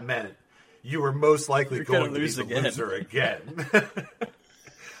 because that meant you were most likely going to be the loser again.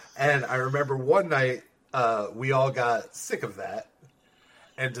 And I remember one night we all got sick of that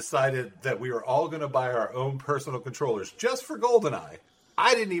and decided that we were all going to buy our own personal controllers just for GoldenEye.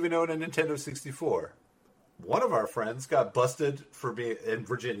 I didn't even own a Nintendo 64. One of our friends got busted for being in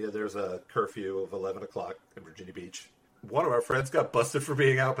Virginia. There's a curfew of 11 o'clock in Virginia Beach. One of our friends got busted for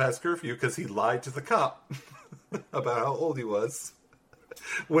being out past curfew because he lied to the cop about how old he was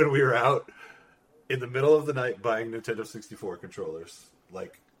when we were out in the middle of the night buying Nintendo 64 controllers.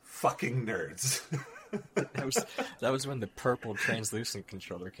 Like, fucking nerds. That was when the purple translucent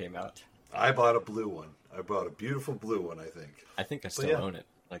controller came out. I bought a blue one. I bought a beautiful blue one, I think. I think I still own it.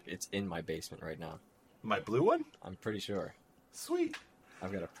 Like, it's in my basement right now. My blue one? I'm pretty sure. Sweet.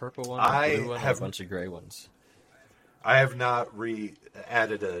 I've got a purple one, a blue one, and a bunch of gray ones. I have not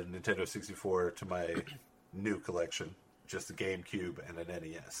added a Nintendo 64 to my new collection. Just a GameCube and an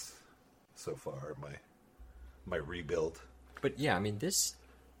NES so far, my rebuild. But yeah, I mean, this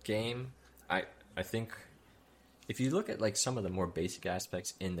game, I think if you look at like some of the more basic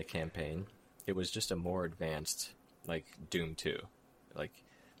aspects in the campaign, it was just a more advanced like Doom 2. Like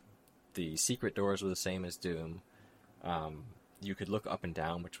the secret doors were the same as Doom. You could look up and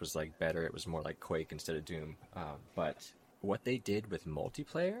down, which was like better. It was more like Quake instead of Doom. But what they did with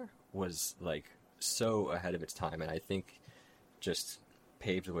multiplayer was like so ahead of its time, and I think just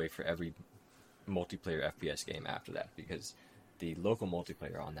paved the way for every multiplayer FPS game after that, because the local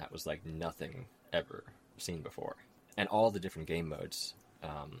multiplayer on that was like nothing ever seen before. And all the different game modes,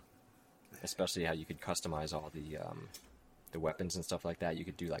 especially how you could customize all the weapons and stuff like that. You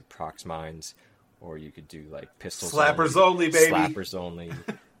could do like prox mines, or you could do like pistols. Slappers only, baby. Slappers only.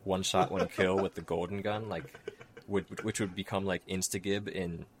 One shot, one kill with the golden gun, like which would become like Instagib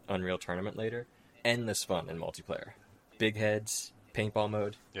in Unreal Tournament later. Endless fun in multiplayer. Big heads, paintball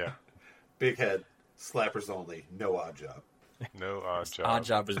mode. Yeah. Big head, slappers only, no odd job. No odd job. Odd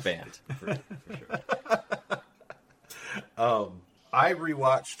job was banned, for sure. I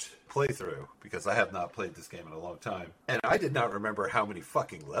rewatched playthrough because I have not played this game in a long time, and I did not remember how many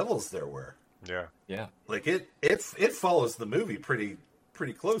fucking levels there were. Yeah. Yeah. Like it follows the movie pretty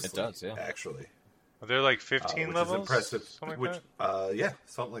closely. It does, yeah. Actually. Are there like 15 which levels? Is impressive. Something like that? Yeah,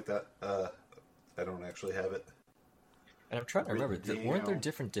 something like that. I don't actually have it. And I'm trying to remember, weren't there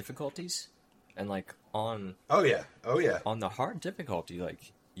different difficulties? And like on Oh yeah. on the hard difficulty,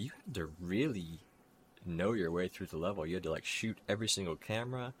 like you had to really know your way through the level. You had to like shoot every single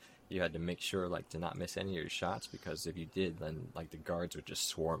camera. You had to make sure like to not miss any of your shots, because if you did, then like the guards would just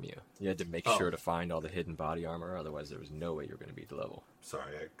swarm you. You had to make sure to find all the hidden body armor, otherwise there was no way you were going to beat the level.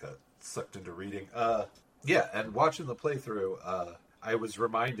 Sorry, I got sucked into reading. Yeah, and watching the playthrough, I was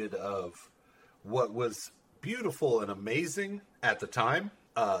reminded of what was beautiful and amazing at the time.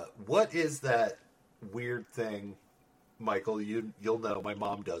 What is that weird thing, Michael? You'll know. My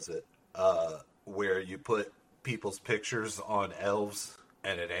mom does it, where you put people's pictures on elves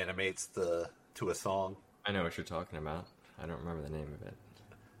and it animates to a song. I know what you're talking about. I don't remember the name of it.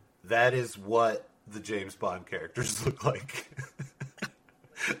 That is what the James Bond characters look like.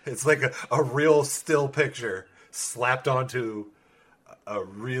 It's like a real still picture slapped onto a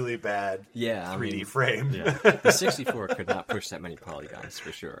really bad 3D frame. Yeah. The 64 could not push that many polygons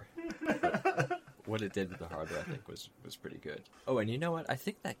for sure. But what it did with the hardware, I think, was pretty good. Oh, and you know what? I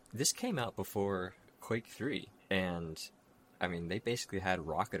think that this came out before Quake 3, and I mean, they basically had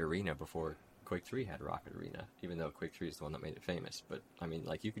Rocket Arena before Quake 3 had Rocket Arena, even though Quake 3 is the one that made it famous. But I mean,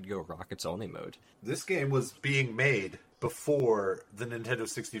 like, you could go Rockets only mode. This game was being made before the Nintendo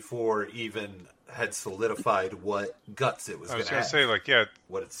 64 even had solidified what guts it was going to have. I was going to say, like, yeah,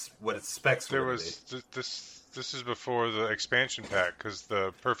 what its specs were. There was this is before the expansion pack, because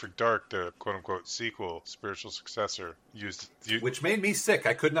the Perfect Dark, the quote-unquote sequel, spiritual successor, which made me sick.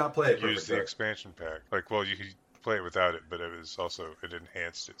 I could not play it. Used the expansion pack. Like, well, you could play it without it, but it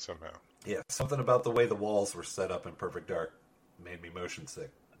enhanced it somehow. Yeah, something about the way the walls were set up in Perfect Dark made me motion sick.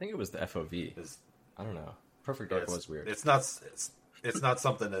 I think it was the FOV. I don't know. Perfect Dark was weird. It's not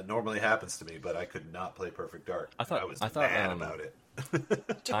something that normally happens to me, but I could not play Perfect Dark. I thought mad about it.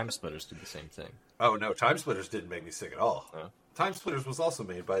 Time Splitters did the same thing. Oh no, Time Splitters didn't make me sick at all. Time Splitters was also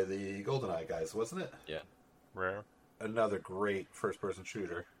made by the GoldenEye guys, wasn't it? Yeah. Rare. Another great first-person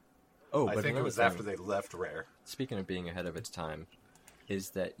shooter. Oh, I think it was after they left Rare. Speaking of being ahead of its time, is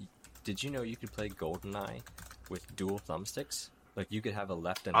that did you know you could play GoldenEye with dual thumbsticks? Like, you could have a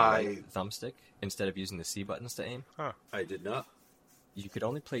left and right thumbstick instead of using the C buttons to aim. Huh. I did not. You could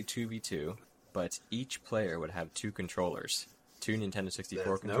only play 2v2, but each player would have two controllers, two Nintendo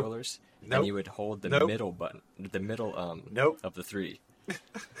 64 controllers, and you would hold the middle button, the middle of the three.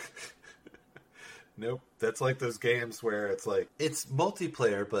 Nope. That's like those games where it's like, it's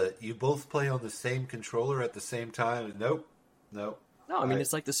multiplayer, but you both play on the same controller at the same time. Nope. No, I mean,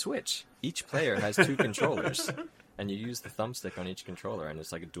 it's like the Switch. Each player has two controllers, and you use the thumbstick on each controller, and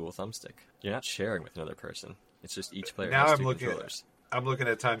it's like a dual thumbstick. You're not sharing with another person. It's just each player has two controllers. I'm looking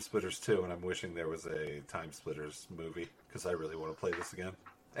at Time Splitters 2, and I'm wishing there was a Time Splitters movie, because I really want to play this again.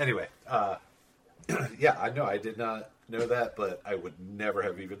 Anyway, yeah, I know I did not know that, but I would never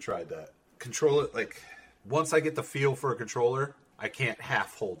have even tried that. Control it, like, once I get the feel for a controller, I can't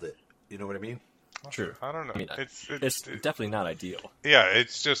half hold it. You know what I mean? True. I don't know. I mean, it's definitely not ideal. Yeah,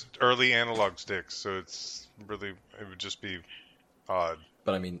 it's just early analog sticks, so it would just be odd.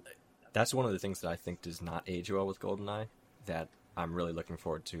 But I mean, that's one of the things that I think does not age well with GoldenEye that I'm really looking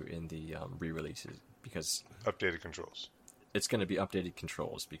forward to in the re-releases, because updated controls. It's going to be updated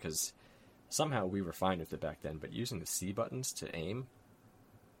controls, because somehow we were fine with it back then, but using the C buttons to aim,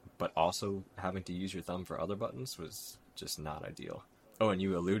 but also having to use your thumb for other buttons was just not ideal. Oh, and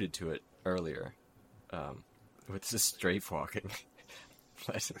you alluded to it earlier. With the strafe walking.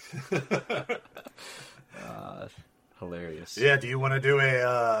 Hilarious. Yeah, do you want to do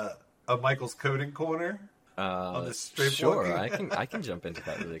a Michael's coding corner on the strafe sure, walking? I can jump into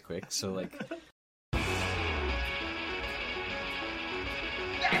that really quick. So, like... That's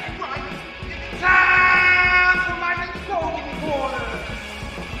right! It's time for Michael's coding corner!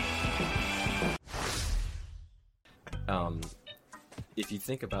 If you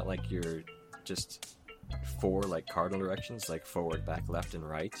think about, like, your just 4 like cardinal directions, like forward, back, left, and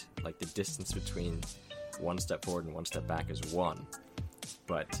right, like the distance between one step forward and one step back is 1,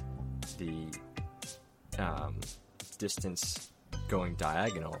 but the distance going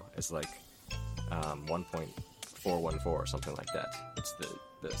diagonal is like 1.414 or something like that. It's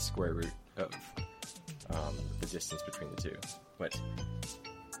the square root of the distance between the two. But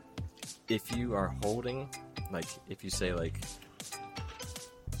if you are holding, like, if you say, like,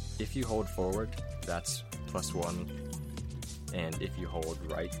 if you hold forward, that's +1, and if you hold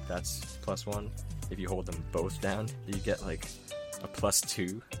right, that's +1. If you hold them both down, you get like a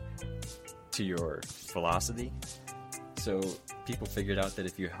 +2 to your velocity. So people figured out that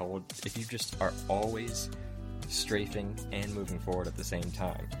if you just are always strafing and moving forward at the same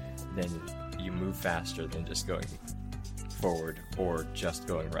time, then you move faster than just going forward or just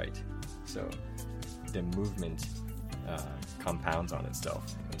going right. So the movement compounds on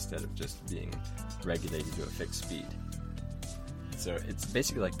itself instead of just being regulated to a fixed speed. So it's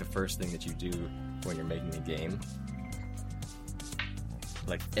basically like the first thing that you do when you're making a game.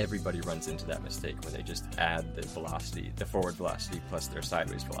 Like, everybody runs into that mistake when they just add the velocity, the forward velocity plus their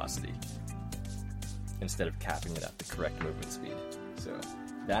sideways velocity, instead of capping it at the correct movement speed. So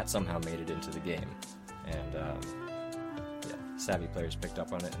that somehow made it into the game. and savvy players picked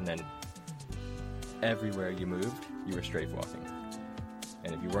up on it, and then everywhere you moved, you were strafe walking.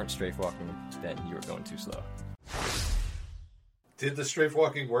 And if you weren't strafe walking, then you were going too slow. Did the strafe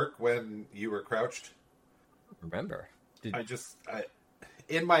walking work when you were crouched? Remember?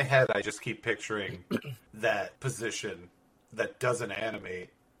 In my head, I just keep picturing that position that doesn't animate,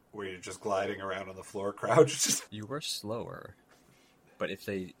 where you're just gliding around on the floor crouched. You were slower, but if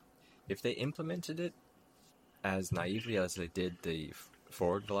they implemented it as naively as they did the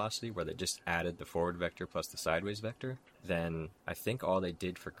forward velocity, where they just added the forward vector plus the sideways vector, then I think all they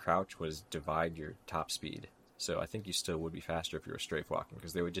did for crouch was divide your top speed. So I think you still would be faster if you were strafe walking,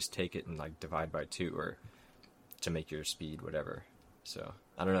 because they would just take it and like divide by 2 or to make your speed whatever. So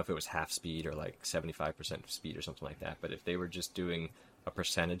I don't know if it was half speed or like 75% speed or something like that, but if they were just doing a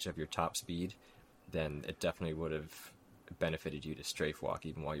percentage of your top speed, then it definitely would have benefited you to strafe walk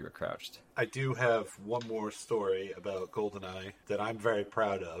even while you were crouched. I do have one more story about Goldeneye that I'm very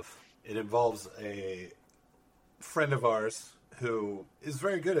proud of. It involves a friend of ours who is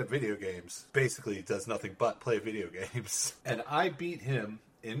very good at video games. Basically does nothing but play video games. And I beat him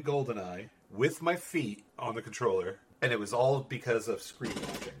in Goldeneye with my feet on the controller, and it was all because of screen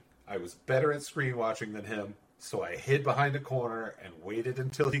watching. I was better at screen watching than him, so I hid behind a corner and waited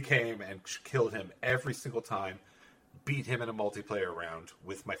until he came and killed him every single time. Beat him in a multiplayer round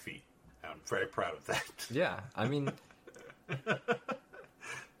with my feet. I'm very proud of that. Yeah, I mean,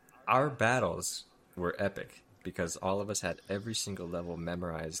 our battles were epic because all of us had every single level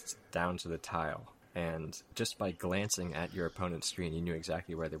memorized down to the tile. And just by glancing at your opponent's screen, you knew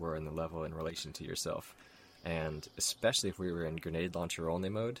exactly where they were in the level in relation to yourself. And especially if we were in grenade launcher only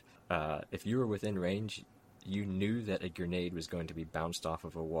mode, if you were within range, you knew that a grenade was going to be bounced off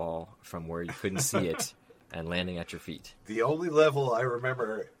of a wall from where you couldn't see it and landing at your feet. The only level I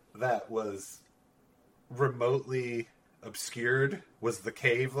remember that was remotely obscured was the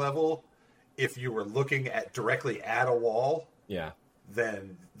cave level. If you were looking directly at a wall, yeah,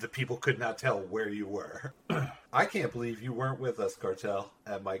 then the people could not tell where you were. I can't believe you weren't with us, Cartel,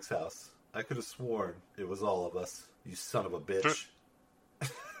 at Mike's house. I could have sworn it was all of us. You son of a bitch.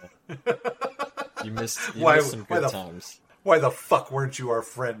 You missed some why good times. Why the fuck weren't you our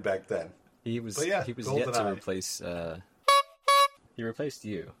friend back then? He was yet to replace. He replaced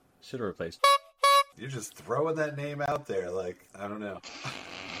you. Should have replaced. You're just throwing that name out there, like I don't know.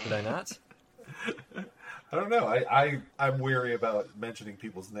 Did I not? I don't know. I'm weary about mentioning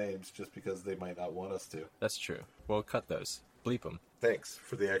people's names just because they might not want us to. That's true. Well, cut those. Bleep them. Thanks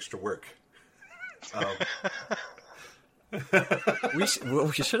for the extra work. We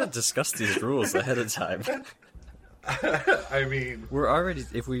should have discussed these rules ahead of time. I mean, we're already,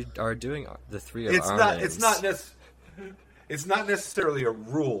 if we are doing the three of our names, it's not necessarily a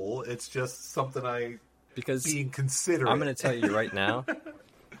rule. It's just something being considerate. I'm going to tell you right now,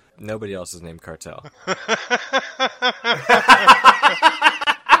 nobody else is named Cartel.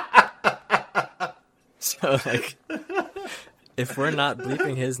 So, like, if we're not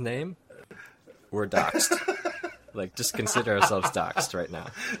bleeping his name, we're doxxed. Like, just consider ourselves doxxed right now.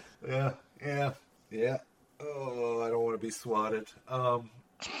 Yeah. Oh, I don't want to be swatted.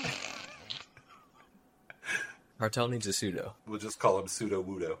 Cartel needs a pseudo. We'll just call him Pseudo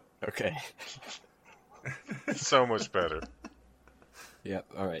Wudo. Okay. So much better. Yep,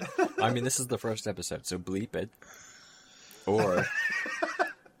 alright. I mean, this is the first episode, so bleep it. Or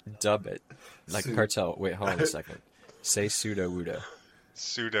dub it. Like Cartel. Wait, hold on a second. Say Pseudo Wudo.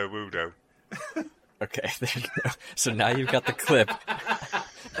 Pseudo Wudo. Okay, there you go. So now you've got the clip.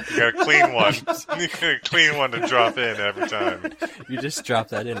 You got a clean one. You got a clean one to drop in every time. You just drop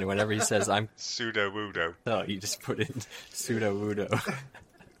that in, and whenever he says, I'm Pseudo Wudo. Oh, you just put in Pseudo Wudo.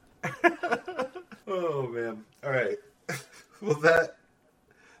 Oh, man. All right. Well,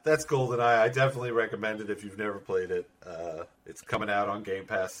 that's GoldenEye. I definitely recommend it if you've never played it. It's coming out on Game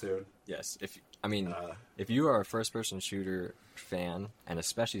Pass soon. Yes. If you are a first-person shooter fan, and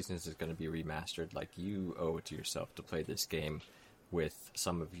especially since it's going to be remastered, like, you owe it to yourself to play this game with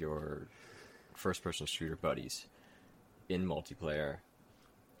some of your first-person shooter buddies in multiplayer.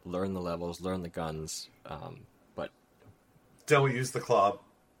 Learn the levels, learn the guns, but don't use the club.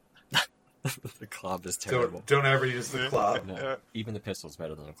 The club is terrible. Don't ever use the club. No, even the pistol's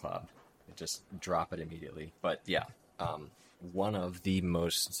better than the club. Just drop it immediately. But yeah, one of the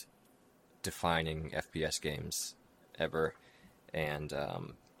most defining FPS games ever, and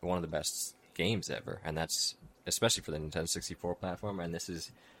one of the best games ever, and that's especially for the Nintendo 64 platform. And this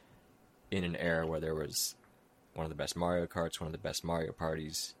is in an era where there was one of the best Mario Karts, one of the best Mario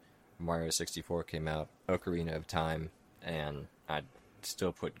parties. Mario 64 came out, Ocarina of Time, and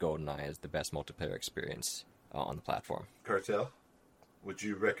still put Goldeneye as the best multiplayer experience on the platform. Cartel, would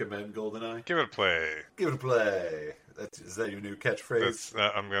you recommend Goldeneye? Give it a play. Give it a play. Is that your new catchphrase?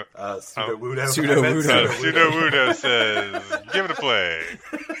 That's, I'm gonna. Pseudo Wudo. Pseudo Wudo says, "Give it a play."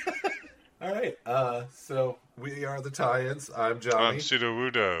 All right. So we are the Tie-Ins. I'm Johnny. I'm Pseudo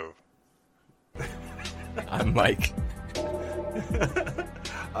Wudo. I'm Mike.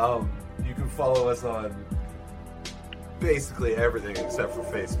 You can follow us on basically everything except for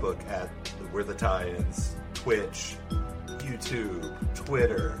Facebook at We're the Tie-Ins, Twitch, YouTube,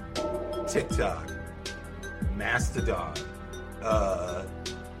 Twitter, TikTok, Mastodon,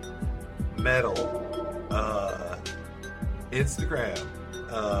 Metal, Instagram.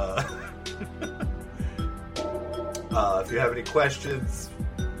 If you have any questions,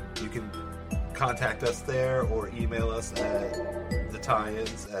 you can contact us there or email us at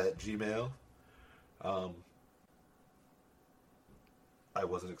thetie-ins@gmail. I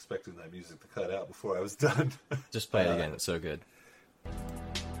wasn't expecting that music to cut out before I was done. Just play it again. It's so good.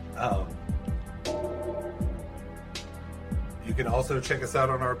 You can also check us out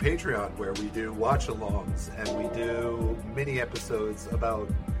on our Patreon, where we do watch-alongs and we do mini episodes about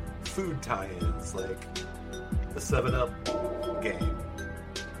food tie-ins, like the 7-Up game,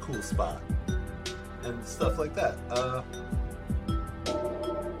 Cool Spot, and stuff like that.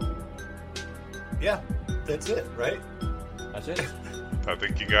 Yeah, that's it, right? That's it. I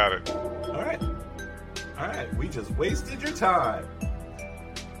think you got it. All right. We just wasted your time.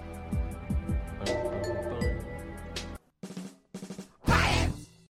 Well,